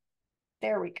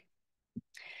 There we go.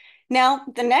 Now,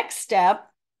 the next step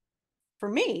for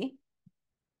me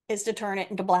is to turn it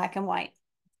into black and white.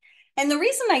 And the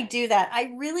reason I do that,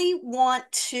 I really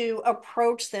want to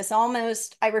approach this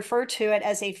almost, I refer to it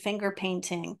as a finger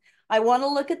painting. I want to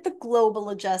look at the global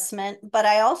adjustment, but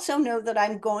I also know that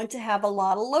I'm going to have a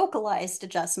lot of localized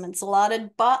adjustments, a lot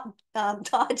of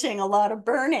dodging, a lot of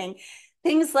burning,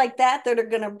 things like that that are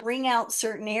going to bring out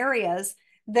certain areas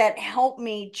that help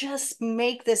me just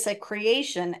make this a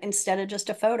creation instead of just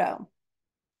a photo.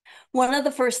 One of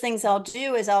the first things I'll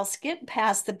do is I'll skip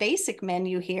past the basic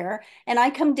menu here and I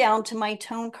come down to my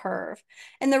tone curve.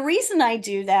 And the reason I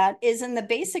do that is in the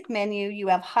basic menu, you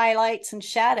have highlights and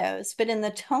shadows, but in the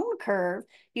tone curve,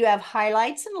 you have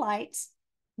highlights and lights,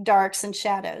 darks and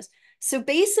shadows. So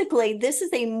basically, this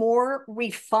is a more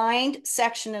refined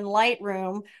section in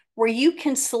Lightroom where you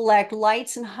can select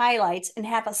lights and highlights and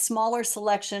have a smaller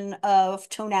selection of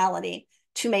tonality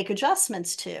to make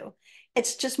adjustments to.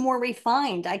 It's just more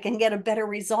refined. I can get a better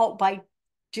result by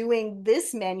doing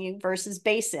this menu versus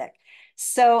basic.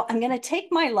 So I'm going to take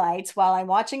my lights while I'm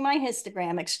watching my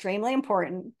histogram, extremely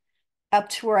important, up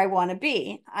to where I want to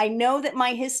be. I know that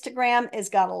my histogram has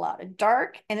got a lot of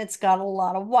dark and it's got a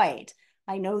lot of white.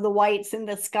 I know the white's in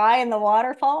the sky and the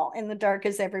waterfall and the dark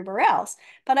is everywhere else.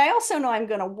 But I also know I'm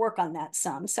going to work on that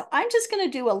some. So I'm just going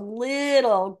to do a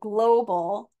little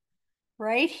global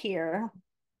right here,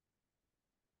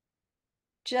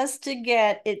 just to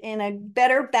get it in a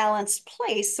better balanced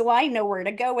place so I know where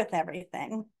to go with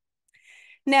everything.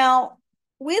 Now,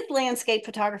 with landscape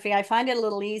photography, I find it a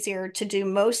little easier to do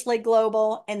mostly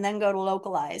global and then go to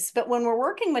localize. But when we're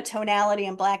working with tonality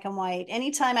in black and white,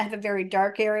 anytime I have a very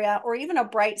dark area or even a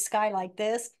bright sky like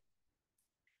this,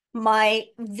 my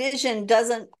vision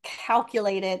doesn't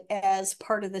calculate it as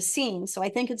part of the scene. So I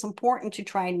think it's important to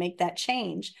try and make that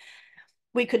change.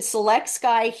 We could select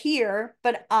sky here,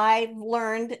 but I've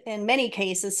learned in many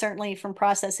cases, certainly from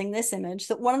processing this image,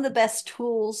 that one of the best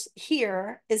tools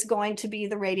here is going to be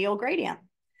the radial gradient.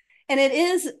 And it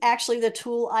is actually the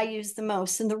tool I use the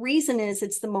most. And the reason is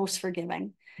it's the most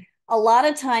forgiving. A lot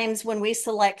of times when we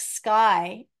select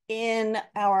sky in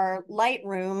our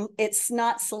Lightroom, it's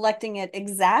not selecting it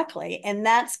exactly. And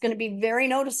that's going to be very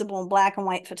noticeable in black and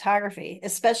white photography,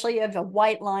 especially if a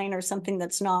white line or something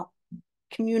that's not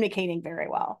communicating very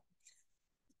well.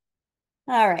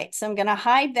 All right, so I'm going to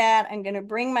hide that. I'm going to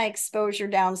bring my exposure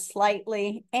down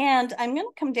slightly, and I'm going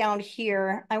to come down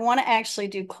here. I want to actually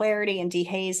do clarity and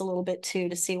dehaze a little bit too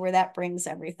to see where that brings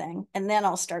everything. And then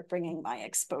I'll start bringing my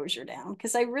exposure down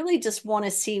because I really just want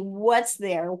to see what's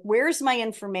there. Where's my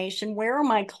information? Where are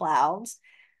my clouds?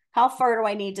 How far do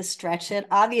I need to stretch it?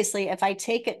 Obviously, if I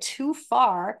take it too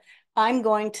far, I'm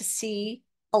going to see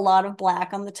a lot of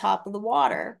black on the top of the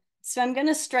water. So I'm going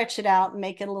to stretch it out and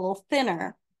make it a little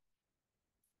thinner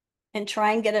and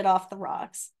try and get it off the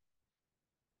rocks,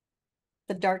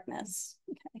 the darkness.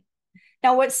 Okay.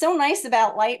 Now, what's so nice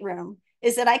about Lightroom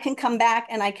is that I can come back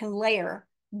and I can layer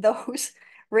those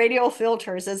radial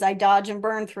filters as I dodge and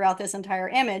burn throughout this entire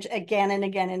image again and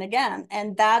again and again.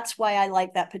 And that's why I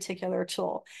like that particular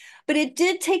tool. But it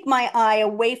did take my eye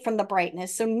away from the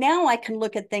brightness. So now I can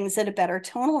look at things at a better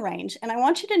tonal range. And I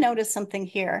want you to notice something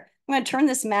here. I'm going to turn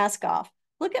this mask off.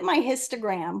 Look at my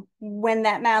histogram when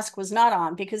that mask was not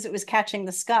on because it was catching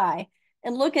the sky.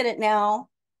 And look at it now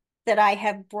that I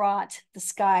have brought the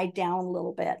sky down a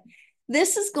little bit.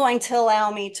 This is going to allow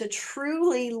me to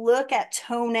truly look at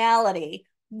tonality.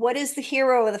 What is the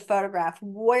hero of the photograph?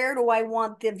 Where do I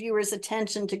want the viewer's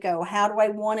attention to go? How do I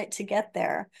want it to get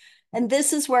there? And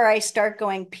this is where I start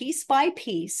going piece by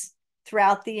piece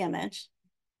throughout the image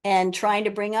and trying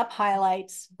to bring up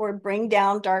highlights or bring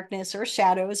down darkness or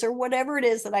shadows or whatever it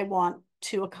is that I want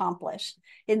to accomplish.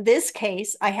 In this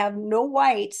case, I have no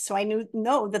white, so I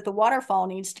know that the waterfall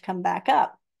needs to come back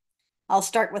up. I'll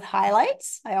start with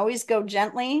highlights. I always go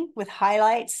gently with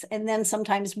highlights and then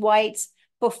sometimes whites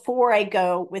before I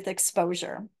go with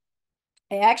exposure.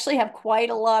 I actually have quite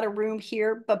a lot of room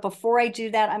here, but before I do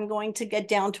that, I'm going to get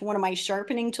down to one of my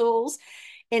sharpening tools.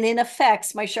 And in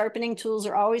effects, my sharpening tools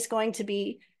are always going to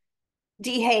be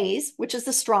dehaze, which is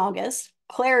the strongest,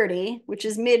 clarity, which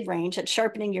is mid-range, at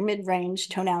sharpening your mid-range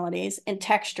tonalities, and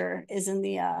texture is in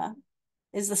the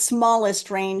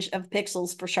smallest range of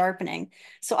pixels for sharpening.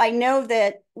 So I know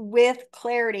that with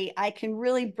clarity, I can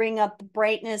really bring up the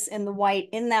brightness and the white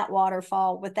in that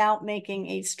waterfall without making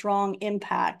a strong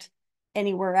impact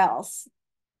anywhere else.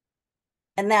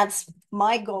 And that's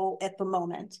my goal at the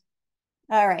moment.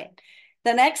 All right.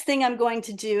 The next thing I'm going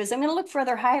to do is I'm going to look for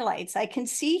other highlights. I can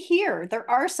see here, there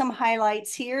are some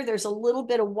highlights here. There's a little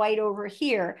bit of white over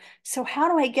here. So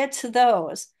how do I get to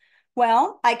those?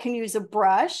 Well, I can use a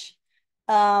brush.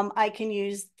 I can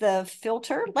use the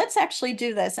filter. Let's actually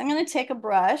do this. I'm going to take a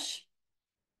brush.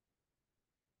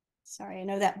 Sorry, I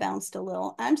know that bounced a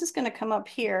little. I'm just going to come up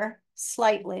here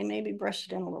slightly, maybe brush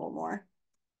it in a little more.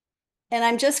 And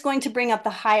I'm just going to bring up the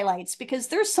highlights because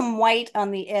there's some white on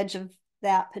the edge of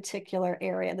that particular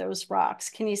area, those rocks.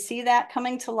 Can you see that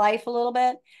coming to life a little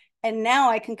bit? And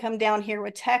now I can come down here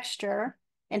with texture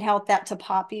and help that to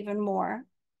pop even more.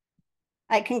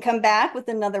 I can come back with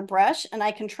another brush and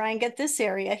I can try and get this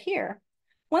area here.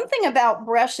 One thing about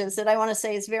brushes that I want to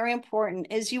say is very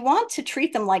important is you want to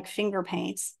treat them like finger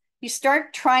paints. You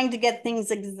start trying to get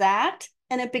things exact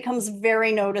and it becomes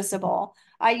very noticeable.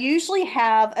 I usually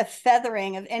have a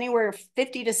feathering of anywhere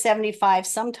 50 to 75,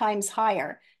 sometimes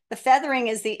higher. The feathering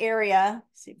is the area,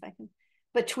 see if I can,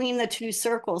 between the two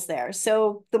circles there.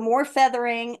 So the more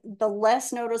feathering, the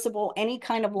less noticeable any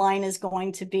kind of line is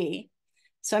going to be.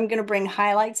 So I'm going to bring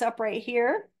highlights up right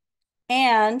here.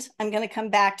 And I'm going to come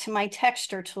back to my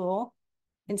texture tool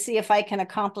and see if I can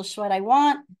accomplish what I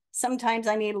want. Sometimes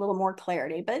I need a little more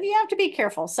clarity, but you have to be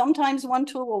careful. Sometimes one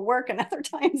tool will work and other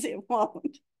times it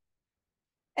won't.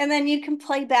 And then you can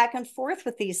play back and forth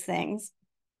with these things,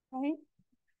 right?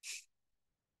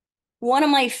 One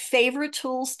of my favorite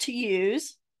tools to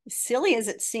use, as silly as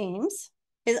it seems,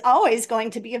 is always going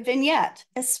to be a vignette,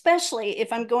 especially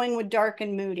if I'm going with dark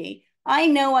and moody. I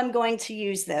know I'm going to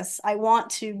use this. I want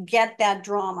to get that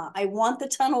drama. I want the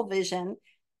tunnel vision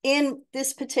in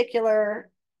this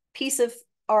particular piece of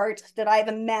art that I've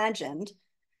imagined.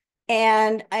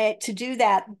 And to do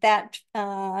that,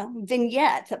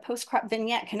 vignette, the post-crop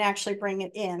vignette can actually bring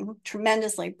it in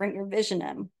tremendously, bring your vision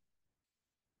in.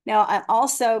 Now, I'm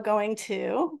also going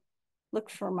to look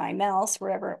for my mouse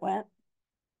wherever it went.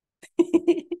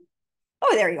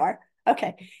 Oh, there you are.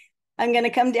 Okay. I'm going to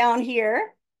come down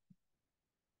here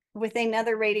with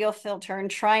another radial filter and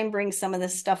try and bring some of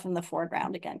this stuff in the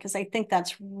foreground again, because I think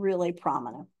that's really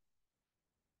prominent.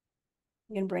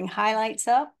 I'm going to bring highlights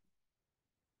up.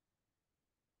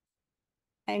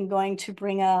 I'm going to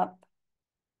bring up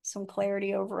some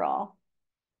clarity overall.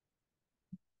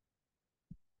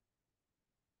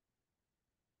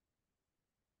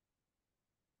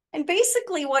 And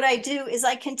basically what I do is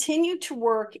I continue to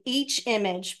work each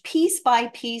image piece by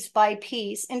piece by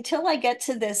piece until I get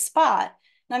to this spot.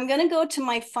 And I'm going to go to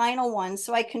my final one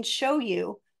so I can show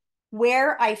you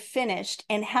where I finished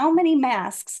and how many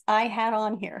masks I had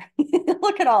on here.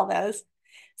 Look at all those.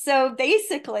 So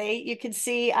basically you can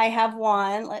see I have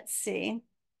one, let's see.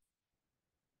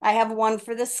 I have one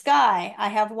for the sky. I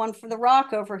have one for the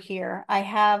rock over here. I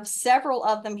have several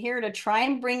of them here to try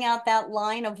and bring out that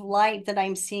line of light that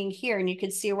I'm seeing here. And you can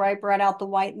see where I brought out the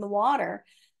white in the water.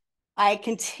 I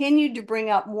continued to bring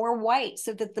up more white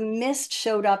so that the mist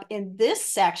showed up in this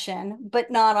section, but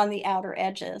not on the outer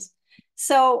edges.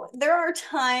 So there are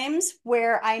times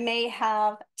where I may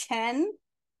have 10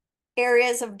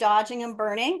 areas of dodging and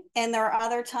burning, and there are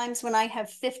other times when I have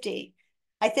 50.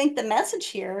 I think the message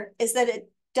here is that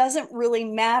it doesn't really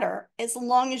matter as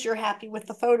long as you're happy with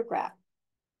the photograph.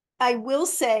 I will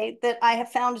say that I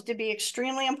have found it to be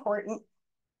extremely important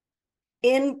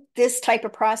in this type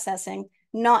of processing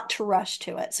not to rush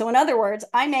to it. So in other words,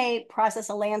 I may process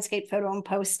a landscape photo and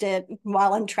post it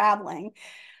while I'm traveling,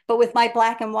 but with my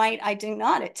black and white, I do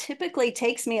not. It typically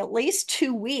takes me at least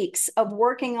 2 weeks of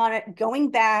working on it,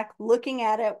 going back, looking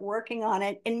at it, working on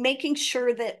it, and making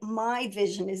sure that my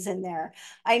vision is in there.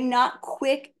 I'm not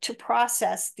quick to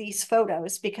process these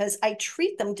photos because I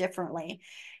treat them differently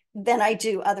than I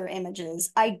do other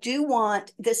images. I do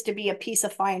want this to be a piece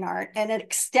of fine art and an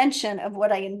extension of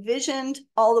what I envisioned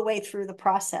all the way through the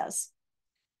process.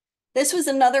 This was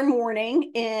another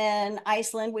morning in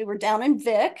Iceland. We were down in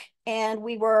Vik, and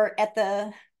we were at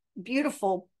the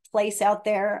beautiful place out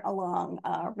there along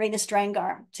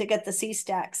Reynistrangar to get the sea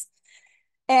stacks.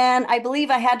 And I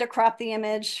believe I had to crop the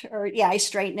image, or yeah, I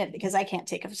straightened it because I can't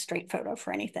take a straight photo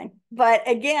for anything. But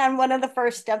again, one of the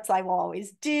first steps I will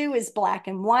always do is black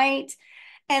and white.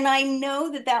 And I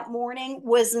know that that morning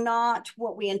was not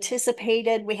what we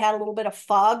anticipated. We had a little bit of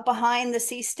fog behind the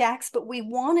sea stacks, but we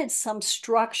wanted some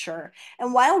structure.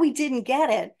 And while we didn't get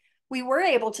it, we were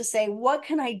able to say, what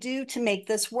can I do to make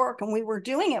this work? And we were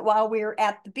doing it while we were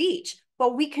at the beach.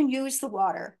 Well, we can use the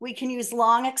water. We can use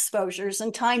long exposures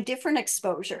and time different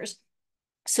exposures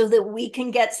so that we can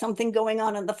get something going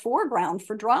on in the foreground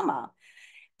for drama.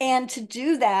 And to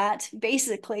do that,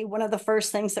 basically, one of the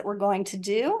first things that we're going to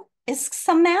do is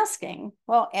some masking.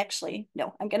 Well, actually,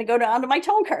 no, I'm going to go down to my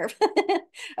tone curve.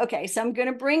 Okay, so I'm going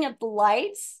to bring up the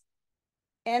lights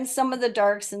and some of the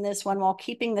darks in this one while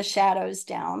keeping the shadows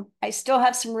down. I still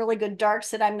have some really good darks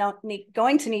that I'm not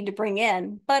going to need to bring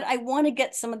in, but I want to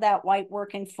get some of that white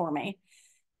working for me.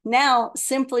 Now,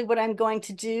 simply what I'm going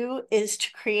to do is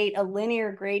to create a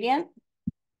linear gradient,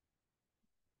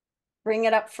 bring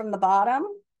it up from the bottom,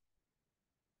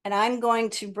 and I'm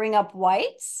going to bring up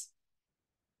whites,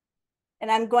 and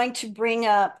I'm going to bring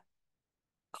up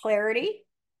clarity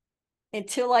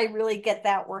until I really get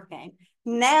that working.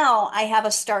 Now I have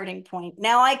a starting point.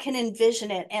 Now I can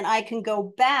envision it, and I can go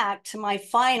back to my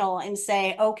final and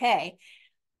say, okay,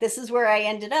 this is where I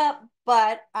ended up,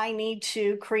 but I need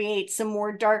to create some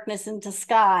more darkness into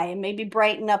sky and maybe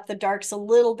brighten up the darks a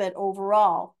little bit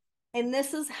overall. And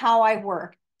this is how I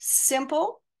work.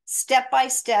 Simple,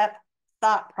 step-by-step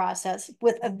thought process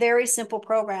with a very simple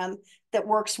program that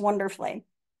works wonderfully.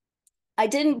 I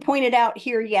didn't point it out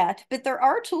here yet, but there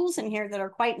are tools in here that are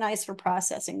quite nice for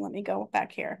processing. Let me go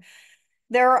back here.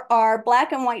 There are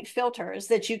black and white filters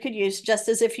that you could use just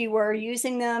as if you were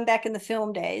using them back in the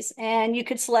film days. And you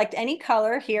could select any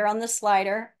color here on the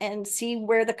slider and see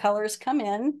where the colors come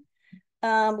in.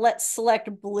 Let's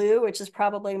select blue, which is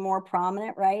probably more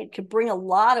prominent, right? Could bring a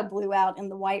lot of blue out in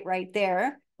the white right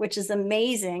there, which is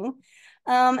amazing.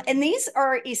 And these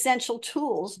are essential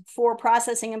tools for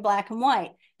processing in black and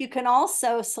white. You can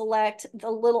also select the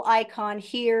little icon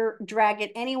here, drag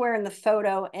it anywhere in the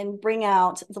photo, and bring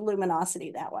out the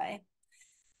luminosity that way.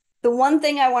 The one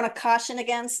thing I want to caution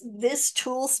against, this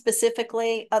tool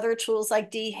specifically, other tools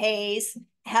like dehaze,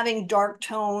 having dark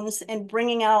tones and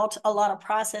bringing out a lot of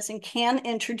processing can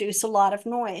introduce a lot of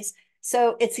noise.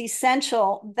 So it's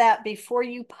essential that before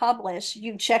you publish,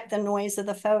 you check the noise of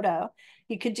the photo.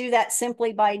 You could do that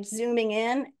simply by zooming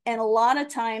in. And a lot of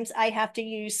times I have to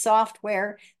use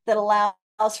software that allows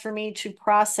for me to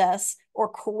process or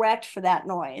correct for that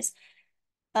noise.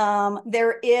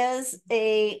 There is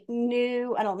a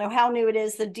new, I don't know how new it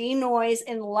is, the denoise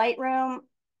in Lightroom,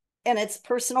 and it's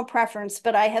personal preference,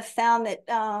 but I have found that,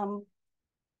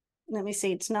 let me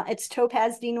see, it's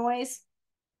Topaz denoise.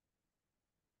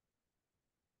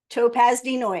 Topaz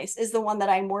denoise is the one that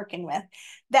I'm working with.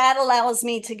 That allows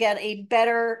me to get a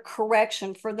better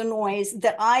correction for the noise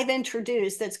that I've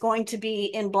introduced that's going to be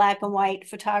in black and white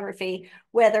photography,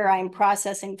 whether I'm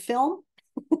processing film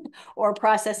or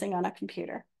processing on a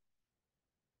computer.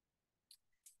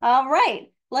 All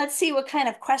right, let's see what kind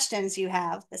of questions you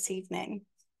have this evening.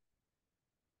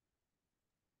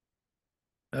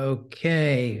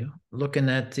 Okay, looking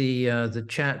at the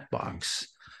chat box,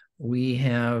 we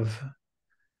have.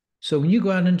 So when you go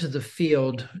out into the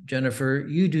field, Jennifer,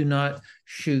 you do not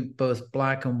shoot both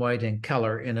black and white and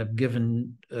color in a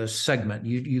given segment.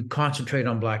 You concentrate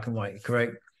on black and white,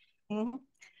 correct? Mm-hmm.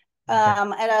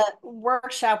 Okay. At a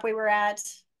workshop we were at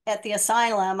the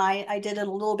asylum, I did it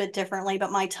a little bit differently,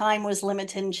 but my time was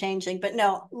limited and changing. But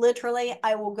no, literally,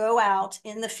 I will go out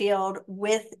in the field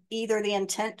with either the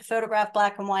intent to photograph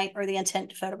black and white or the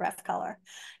intent to photograph color.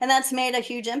 And that's made a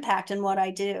huge impact in what I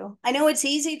do. I know it's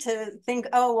easy to think,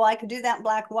 oh, well, I could do that in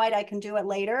black and white, I can do it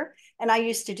later. And I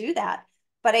used to do that.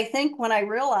 But I think when I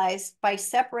realized by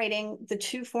separating the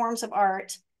two forms of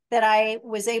art that I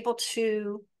was able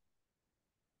to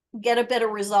get a better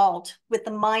result with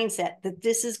the mindset that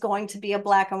this is going to be a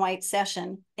black and white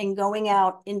session and going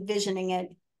out, envisioning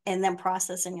it, and then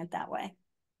processing it that way.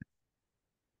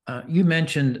 You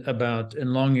mentioned about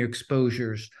in longer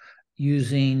exposures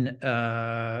using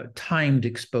timed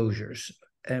exposures.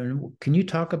 And can you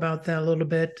talk about that a little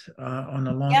bit on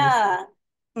the longer? Yeah.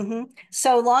 Mm-hmm.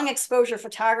 So long exposure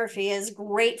photography is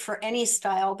great for any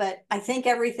style, but I think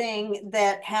everything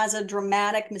that has a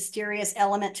dramatic, mysterious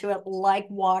element to it, like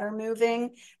water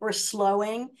moving or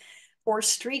slowing or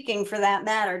streaking for that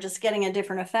matter, just getting a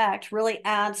different effect, really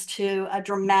adds to a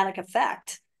dramatic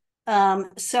effect.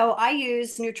 So I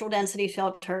use neutral density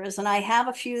filters, and I have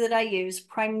a few that I use.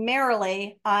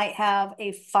 Primarily, I have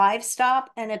a 5-stop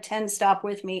and a 10-stop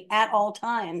with me at all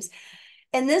times.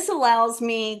 And this allows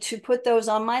me to put those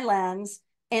on my lens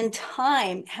and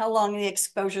time how long the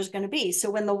exposure is going to be.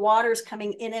 So when the water's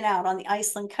coming in and out on the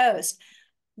Iceland coast,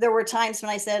 there were times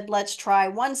when I said, let's try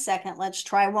 1 second, let's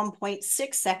try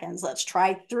 1.6 seconds, let's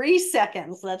try 3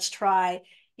 seconds, let's try,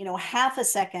 half a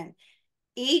second.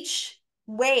 Each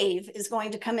wave is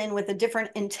going to come in with a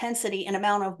different intensity and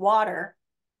amount of water,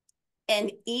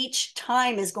 and each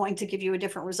time is going to give you a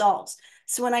different results.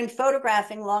 So when I'm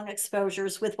photographing long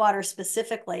exposures with water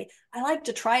specifically, I like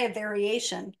to try a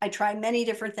variation. I try many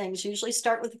different things, usually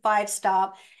start with a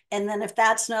 5-stop. And then if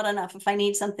that's not enough, if I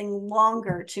need something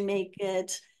longer to make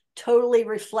it totally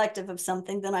reflective of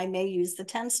something, then I may use the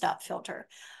 10-stop filter.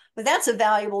 But that's a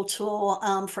valuable tool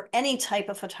for any type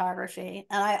of photography.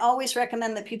 And I always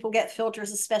recommend that people get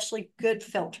filters, especially good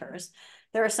filters.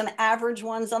 There are some average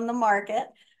ones on the market.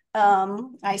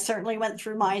 I certainly went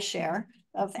through my share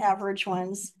of average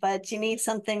ones, but you need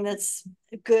something that's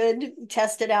good,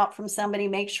 test it out from somebody,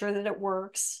 make sure that it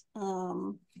works.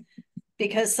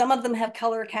 Because some of them have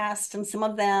color cast and some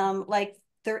of them, like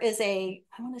there is a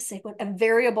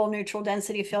variable neutral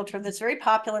density filter that's very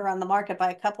popular on the market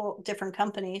by a couple different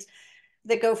companies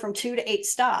that go from 2 to 8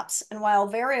 stops. And while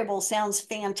variable sounds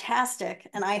fantastic,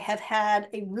 and I have had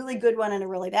a really good one and a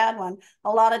really bad one,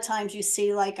 a lot of times you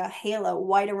see like a halo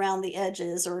white around the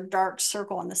edges or a dark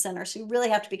circle in the center. So you really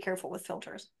have to be careful with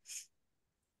filters.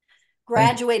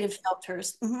 Graduated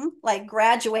filters, like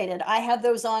graduated. I have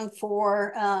those on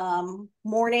for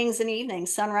mornings and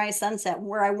evenings, sunrise, sunset,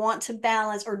 where I want to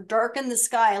balance or darken the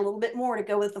sky a little bit more to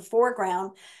go with the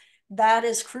foreground. That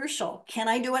is crucial. Can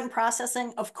I do it in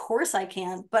processing? Of course I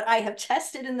can, but I have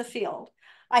tested in the field.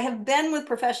 I have been with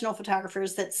professional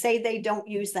photographers that say they don't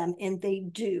use them, and they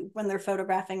do when they're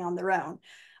photographing on their own.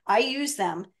 I use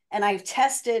them, and I've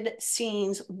tested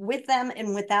scenes with them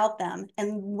and without them.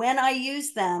 And when I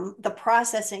use them, the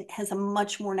processing has a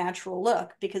much more natural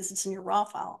look because it's in your raw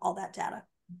file, all that data.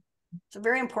 So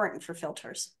very important for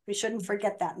filters. We shouldn't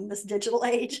forget that in this digital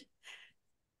age.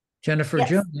 Jennifer, Yes.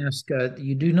 Joan asked,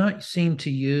 you do not seem to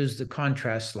use the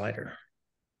contrast slider.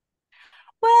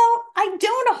 Well, I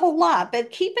don't a whole lot,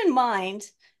 but keep in mind,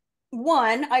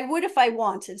 one, I would if I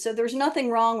wanted, so there's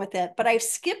nothing wrong with it, but I've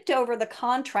skipped over the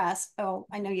contrast. Oh,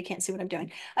 I know you can't see what I'm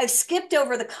doing. I've skipped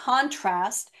over the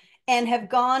contrast and have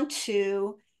gone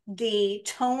to the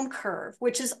tone curve,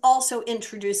 which is also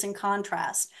introducing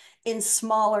contrast in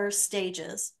smaller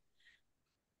stages.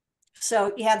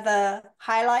 So you have the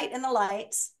highlight and the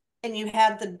lights, and you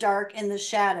have the dark and the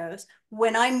shadows.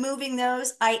 When I'm moving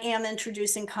those, I am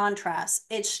introducing contrast.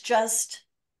 It's just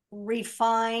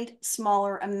refined,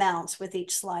 smaller amounts with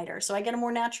each slider. So I get a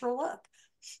more natural look.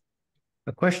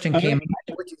 A question came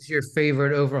up, which is your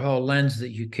favorite overhaul lens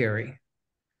that you carry?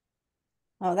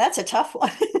 Oh, that's a tough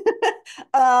one.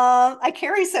 I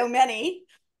carry so many.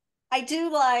 I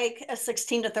do like a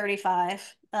 16 to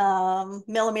 35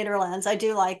 millimeter lens. I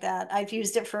do like that. I've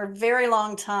used it for a very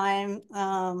long time.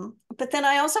 But then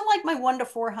I also like my 1 to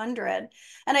 400.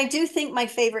 And I do think my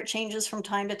favorite changes from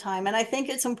time to time. And I think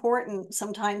it's important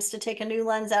sometimes to take a new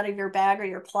lens out of your bag or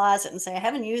your closet and say, I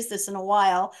haven't used this in a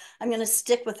while. I'm going to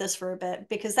stick with this for a bit,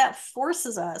 because that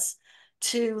forces us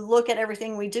to look at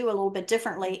everything we do a little bit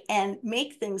differently and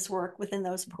make things work within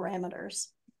those parameters.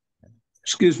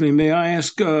 Excuse me, may I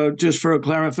ask just for a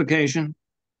clarification?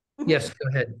 Yes, go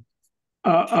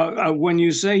ahead. When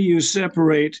you say you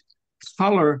separate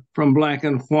color from black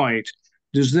and white,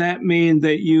 does that mean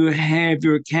that you have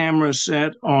your camera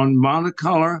set on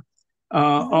monocolor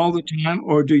all the time,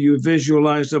 or do you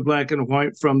visualize the black and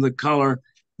white from the color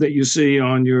that you see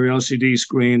on your LCD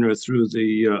screen or through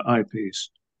the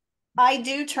eyepiece? I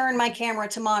do turn my camera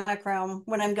to monochrome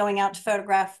when I'm going out to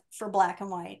photograph for black and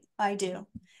white. I do.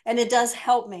 And it does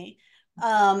help me.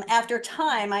 After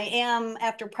time,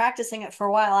 after practicing it for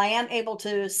a while, I am able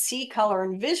to see color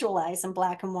and visualize in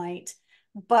black and white.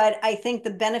 But I think the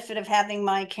benefit of having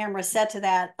my camera set to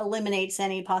that eliminates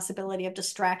any possibility of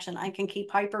distraction. I can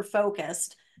keep hyper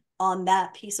focused on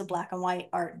that piece of black and white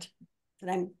art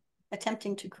that I'm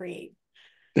attempting to create.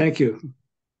 Thank you.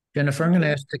 Jennifer, I'm going to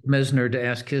ask Dick Mesner to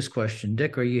ask his question.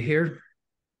 Dick, are you here?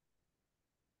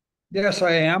 Yes,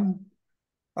 I am.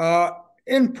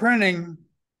 In printing,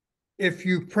 if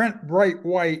you print bright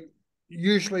white,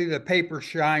 usually the paper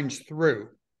shines through.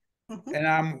 And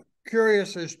I'm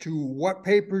curious as to what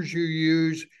papers you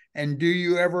use, and do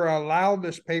you ever allow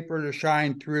this paper to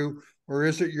shine through, or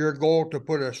is it your goal to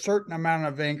put a certain amount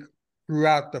of ink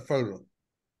throughout the photo?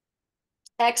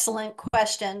 Excellent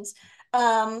questions.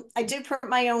 I do print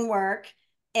my own work,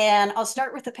 and I'll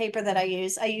start with the paper that I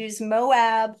use. I use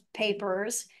Moab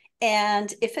papers,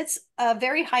 and if it's a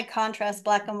very high contrast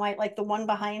black and white, like the one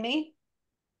behind me,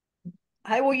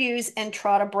 I will use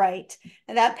Entrada Bright.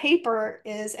 And that paper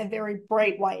is a very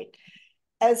bright white,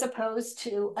 as opposed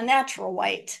to a natural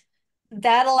white.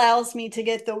 That allows me to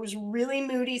get those really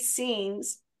moody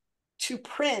scenes to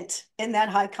print in that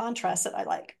high contrast that I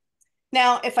like.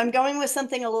 Now, if I'm going with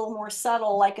something a little more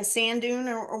subtle, like a sand dune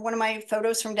or one of my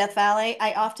photos from Death Valley,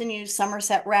 I often use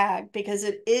Somerset Rag because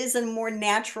it is a more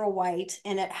natural white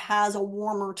and it has a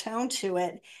warmer tone to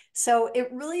it. So it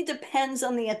really depends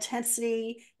on the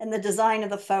intensity and the design of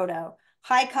the photo.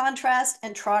 High contrast and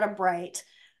Entrada Bright.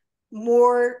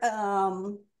 More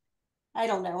I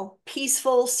don't know,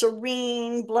 peaceful,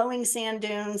 serene, blowing sand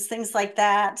dunes, things like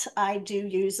that, I do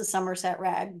use a Somerset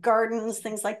Rag. Gardens,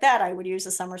 things like that, I would use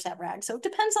a Somerset Rag. So it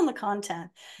depends on the content.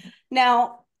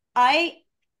 Now, I'm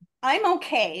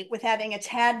okay with having a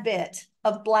tad bit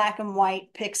of black and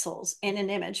white pixels in an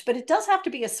image, but it does have to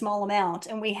be a small amount.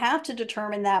 And we have to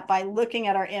determine that by looking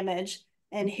at our image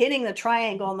and hitting the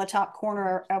triangle in the top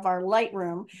corner of our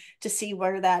Lightroom to see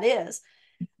where that is.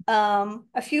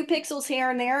 A few pixels here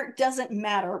and there doesn't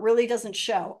matter. It really doesn't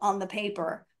show on the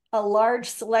paper. A large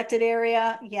selected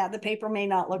area, yeah, the paper may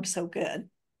not look so good.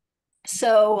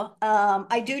 So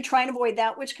I do try and avoid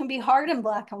that, which can be hard in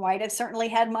black and white. I've certainly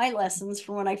had my lessons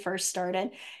from when I first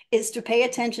started, is to pay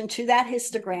attention to that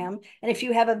histogram. And if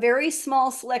you have a very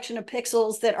small selection of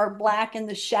pixels that are black in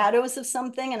the shadows of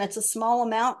something and it's a small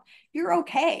amount, you're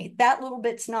okay. That little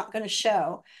bit's not going to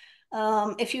show.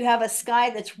 If you have a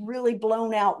sky that's really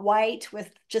blown out white with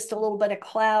just a little bit of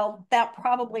cloud, that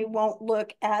probably won't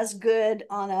look as good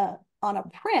on a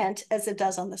print as it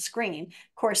does on the screen.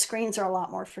 Of course, screens are a lot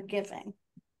more forgiving.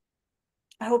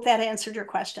 I hope that answered your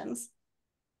questions.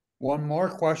 One more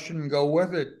question, go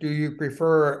with it. Do you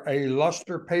prefer a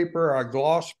luster paper, a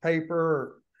gloss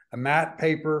paper, a matte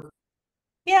paper?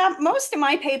 Yeah, most of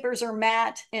my papers are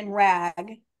matte and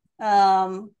rag.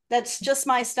 That's just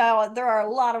my style. There are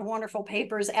a lot of wonderful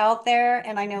papers out there,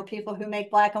 and I know people who make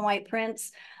black and white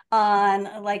prints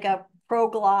on like a pro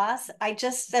gloss.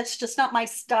 That's just not my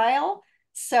style.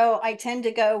 So I tend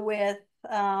to go with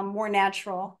more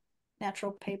natural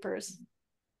papers.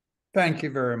 Thank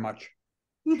you very much.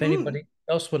 If anybody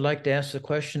else would like to ask the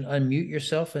question, unmute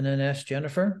yourself and then ask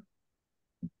Jennifer.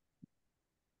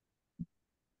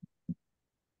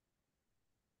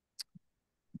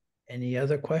 Any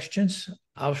other questions?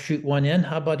 I'll shoot one in.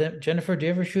 How about it? Jennifer, do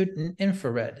you ever shoot an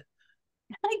infrared?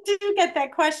 I do get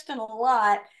that question a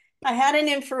lot. I had an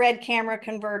infrared camera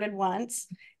converted once,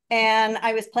 and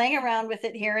I was playing around with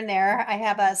it here and there. I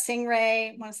have a Stingray,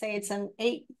 I want to say it's an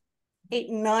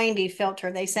 890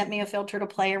 filter. They sent me a filter to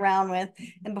play around with.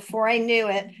 And before I knew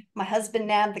it, my husband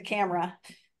nabbed the camera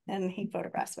and he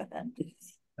photographs with it.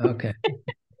 Okay.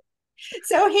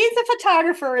 So he's a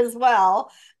photographer as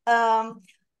well.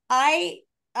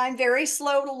 I'm very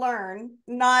slow to learn,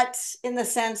 not in the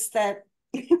sense that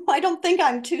I don't think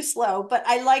I'm too slow, but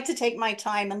I like to take my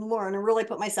time and learn and really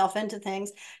put myself into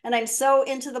things. And I'm so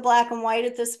into the black and white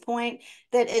at this point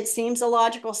that it seems a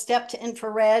logical step to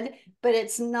infrared, but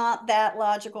it's not that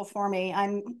logical for me.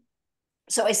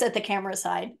 So I set the camera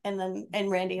aside,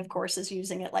 and Randy, of course, is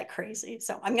using it like crazy.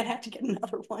 So I'm going to have to get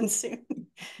another one soon.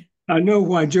 I know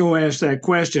why Joe asked that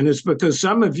question. It's because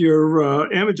some of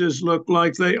your images look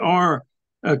like they are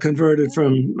converted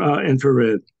from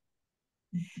infrared.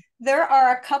 There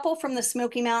are a couple from the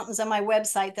Smoky Mountains on my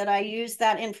website that I used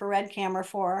that infrared camera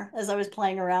for as I was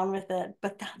playing around with it,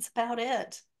 but that's about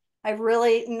it. I've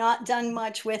really not done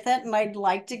much with it, and I'd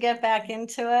like to get back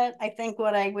into it. I think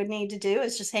what I would need to do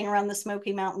is just hang around the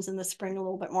Smoky Mountains in the spring a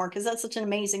little bit more, because that's such an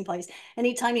amazing place.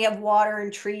 Anytime you have water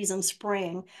and trees in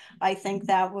spring, I think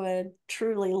that would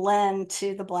truly lend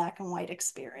to the black and white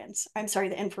experience. I'm sorry,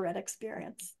 the infrared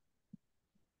experience.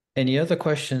 Any other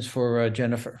questions for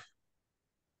Jennifer?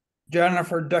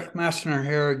 Jennifer, Dick Messner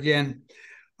here again.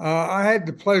 I had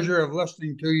the pleasure of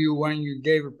listening to you when you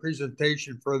gave a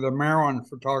presentation for the Maryland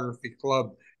Photography Club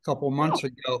a couple months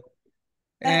ago.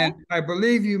 And I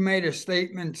believe you made a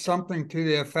statement, something to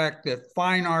the effect that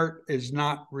fine art is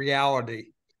not reality.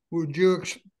 Would you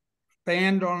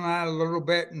expand on that a little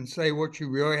bit and say what you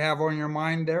really have on your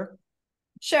mind there?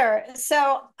 Sure.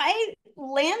 So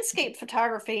landscape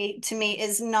photography to me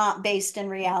is not based in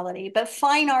reality, but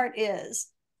fine art is.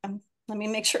 Let me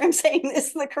make sure I'm saying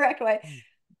this the correct way.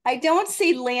 I don't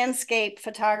see landscape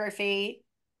photography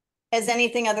as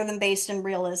anything other than based in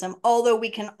realism, although we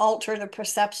can alter the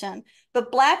perception.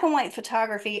 But black and white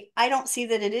photography, I don't see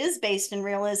that it is based in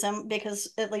realism, because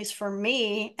at least for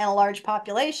me and a large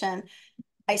population,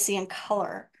 I see in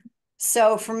color.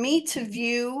 So for me to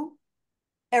view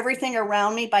everything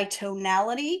around me by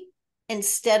tonality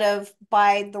instead of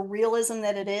by the realism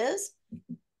that it is,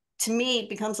 to me, it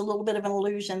becomes a little bit of an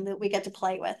illusion that we get to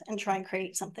play with and try and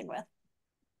create something with.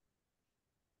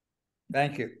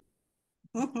 Thank you.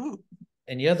 Mm-hmm.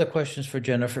 Any other questions for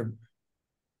Jennifer?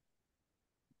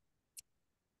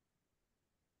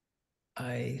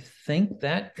 I think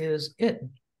that is it.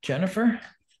 Jennifer,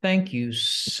 thank you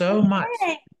so much for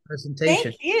the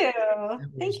presentation. Thank you.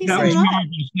 Thank you That so was much.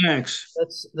 marvelous. Thanks.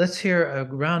 Let's hear a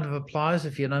round of applause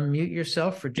if you'd unmute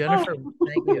yourself for Jennifer.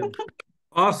 Thank you.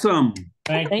 Awesome.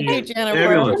 Thank you, you. Jennifer.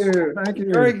 Fabulous. Thank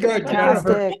you. Very good,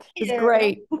 Jennifer. Fantastic. It's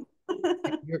great.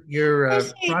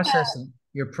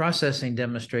 Your processing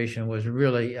demonstration was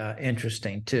really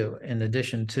interesting too, in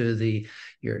addition to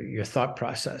your thought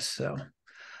process. So,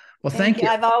 well, thank you.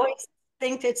 I've always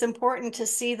think it's important to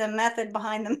see the method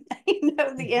behind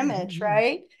the image,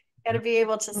 right? Got to be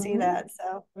able to see that.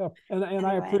 So, yeah. And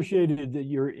I appreciated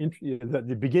that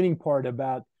the beginning part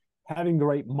about having the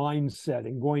right mindset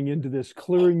and going into this,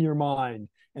 clearing your mind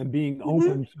and being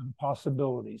open to the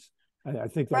possibilities. I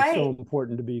think that's so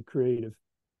important to be creative.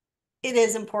 It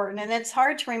is important, and it's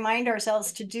hard to remind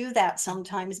ourselves to do that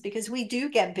sometimes because we do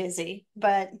get busy.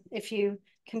 But if you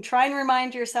can try and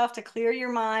remind yourself to clear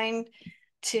your mind,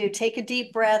 to take a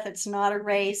deep breath, it's not a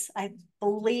race. I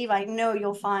know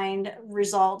you'll find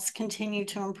results continue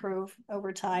to improve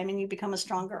over time, and you become a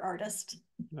stronger artist.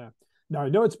 Yeah. Now, I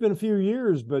know it's been a few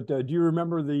years, but do you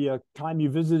remember the time you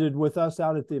visited with us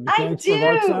out at the Mechanicsburg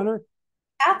Art Center?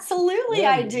 Absolutely,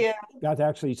 yeah, I do. Got to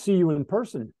actually see you in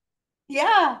person.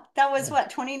 Yeah, that was what,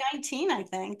 2019, I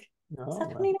think. Oh, was that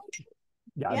 2019?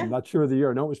 Yeah, I'm not sure of the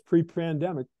year. No, it was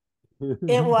pre-pandemic.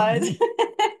 It was.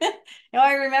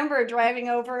 I remember driving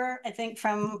over, I think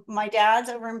from my dad's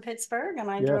over in Pittsburgh, and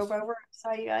I drove over and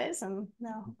saw you guys, and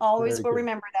always will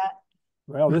remember that.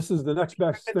 Well, this is the next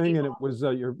best thing, and it was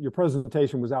your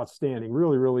presentation was outstanding.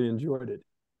 Really, really enjoyed it.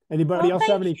 Anybody else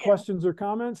have any questions or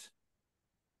comments?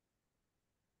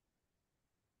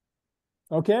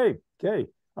 Okay.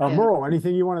 Merle,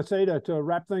 anything you want to say to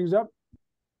wrap things up?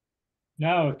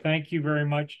 No, thank you very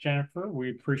much, Jennifer.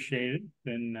 We appreciate it.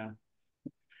 And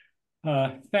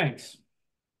thanks.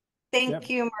 Thank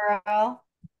you, Merle.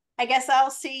 I guess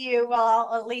I'll see you. Well,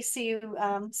 I'll at least see you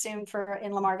soon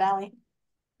in Lamar Valley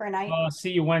for a night. Well, I'll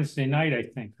see you Wednesday night, I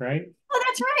think, right? Oh,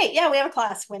 that's right. Yeah, we have a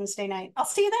class Wednesday night. I'll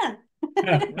see you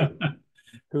then.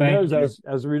 Who Thank knows?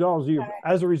 you.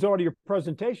 As a result of your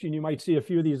presentation, you might see a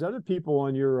few of these other people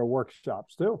on your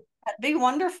workshops too. That'd be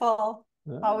wonderful.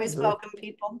 Always very, welcome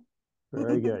people.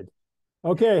 very good.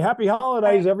 Okay, happy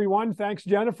holidays, everyone. Thanks,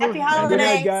 Jennifer. Happy And good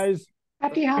holidays. night, guys.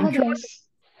 Happy holidays.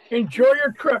 Enjoy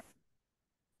your trip.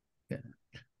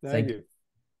 Thank you.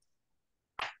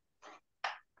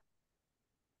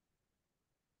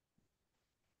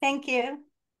 Thank you.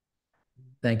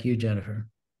 Thank you, Jennifer.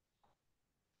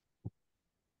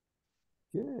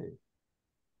 Okay.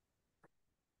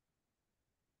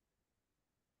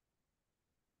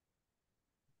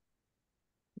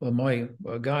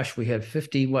 Well, gosh, we had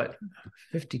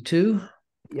 52?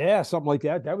 Yeah, something like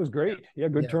that. That was great. Yeah,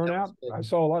 good Yeah, turnout. good. I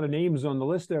saw a lot of names on the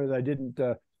list there that I didn't,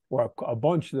 or a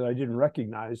bunch that I didn't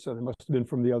recognize. So they must have been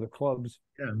from the other clubs.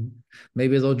 Yeah,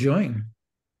 maybe they'll join.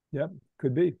 Yep,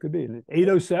 could be. And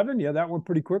 807, yeah, that went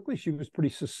pretty quickly. She was pretty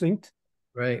succinct.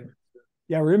 Right.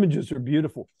 Yeah, her images are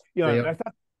beautiful. You know, They are. I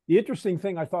thought the interesting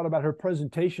thing I thought about her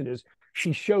presentation is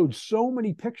she showed so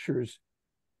many pictures,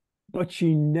 but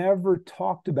she never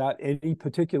talked about any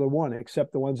particular one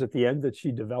except the ones at the end that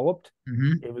she developed.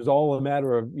 Mhm. It was all a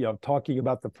matter of, talking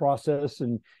about the process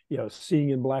and, seeing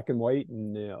in black and white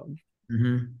and,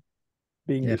 Mhm.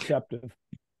 being Yeah. receptive.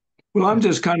 Well, I'm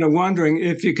just kind of wondering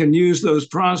if you can use those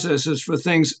processes for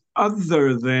things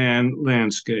other than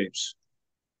landscapes.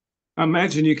 I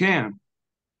imagine you can.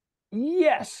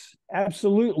 Yes,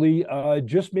 absolutely.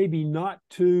 Just maybe not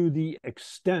to the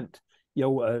extent,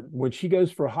 when she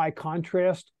goes for high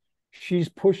contrast, she's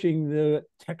pushing the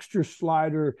texture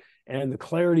slider and the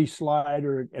clarity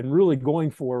slider and really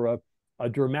going for a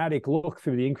dramatic look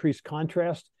through the increased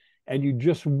contrast. And you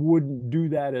just wouldn't do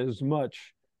that as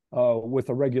much with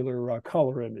a regular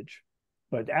color image.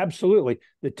 But absolutely,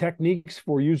 the techniques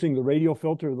for using the radial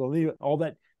filter, all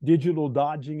that digital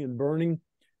dodging and burning,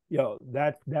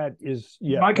 that is,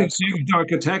 yeah. I can see with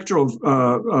architectural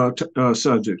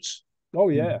subjects. Oh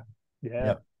yeah.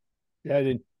 Yeah.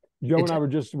 And Joe and I were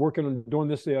just working on doing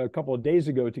this a couple of days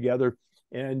ago together,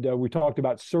 and we talked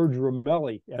about Serge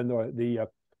Romelli and the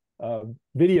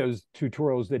videos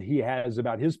tutorials that he has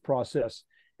about his process,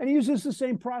 and he uses the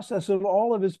same process in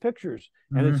all of his pictures,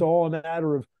 and it's all a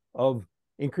matter of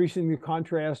increasing the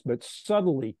contrast, but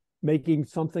subtly making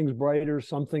some things brighter,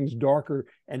 some things darker,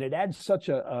 and it adds such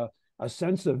a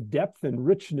sense of depth and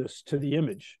richness to the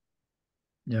image.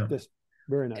 Yeah. Just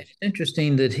very nice. It's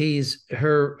interesting that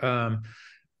her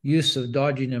use of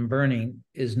dodging and burning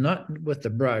is not with the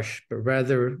brush, but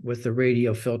rather with the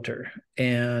radial filter.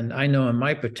 And I know in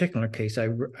my particular case,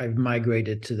 I've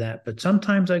migrated to that, but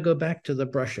sometimes I go back to the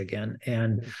brush again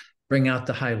and bring out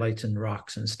the highlights and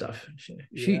rocks and stuff. She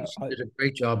did a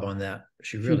great job on that.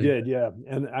 She really did, yeah.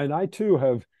 And I too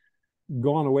have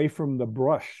gone away from the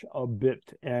brush a bit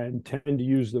and tend to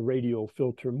use the radial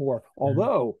filter more.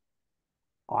 Although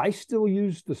I still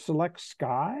use the Select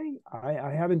Sky.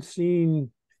 I haven't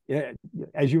seen,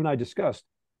 as you and I discussed,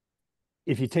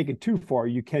 if you take it too far,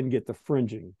 you can get the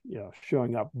fringing,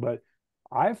 showing up. But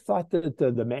I've thought that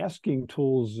the masking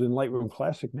tools in Lightroom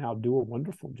Classic now do a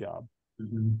wonderful job.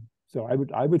 So I'm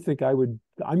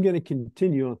going to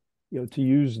continue, to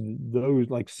use those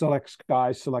like Select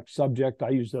Sky, Select Subject. I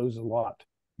use those a lot.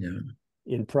 Yeah.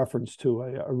 In preference to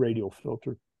a radial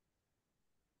filter.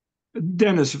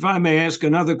 Dennis, if I may ask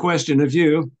another question of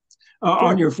you, Sure.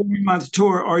 On your 4-month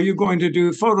tour, are you going to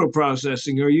do photo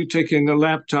processing? Are you taking a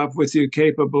laptop with you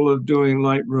capable of doing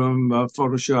Lightroom,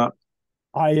 Photoshop?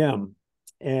 I am,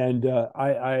 and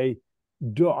I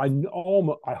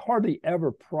hardly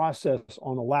ever process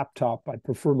on a laptop. I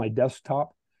prefer my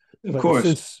desktop. Of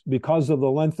course, because of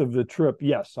the length of the trip,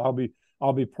 yes, I'll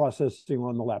be processing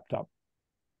on the laptop.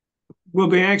 We'll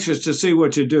be anxious to see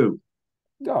what you do.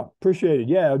 Yeah, appreciate it.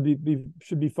 Yeah,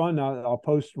 should be fun. I'll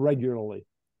post regularly.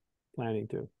 Planning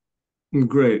to.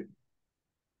 Great.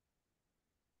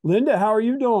 Linda, how are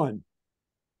you doing?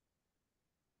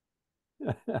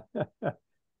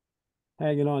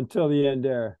 Hanging on till the end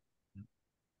there.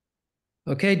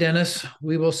 Okay, Dennis,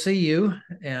 we will see you,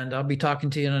 and I'll be talking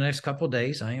to you in the next couple of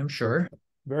days, I am sure.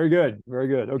 Very good. Very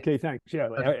good. Okay, thanks. Yeah,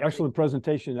 excellent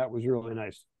presentation. That was really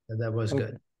nice. That was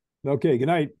good. Okay, good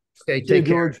night. Okay, take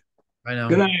care. George. I know.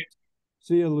 Good night.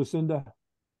 See you, Lucinda.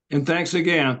 And thanks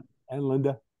again. And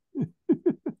Linda.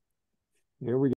 Here we go.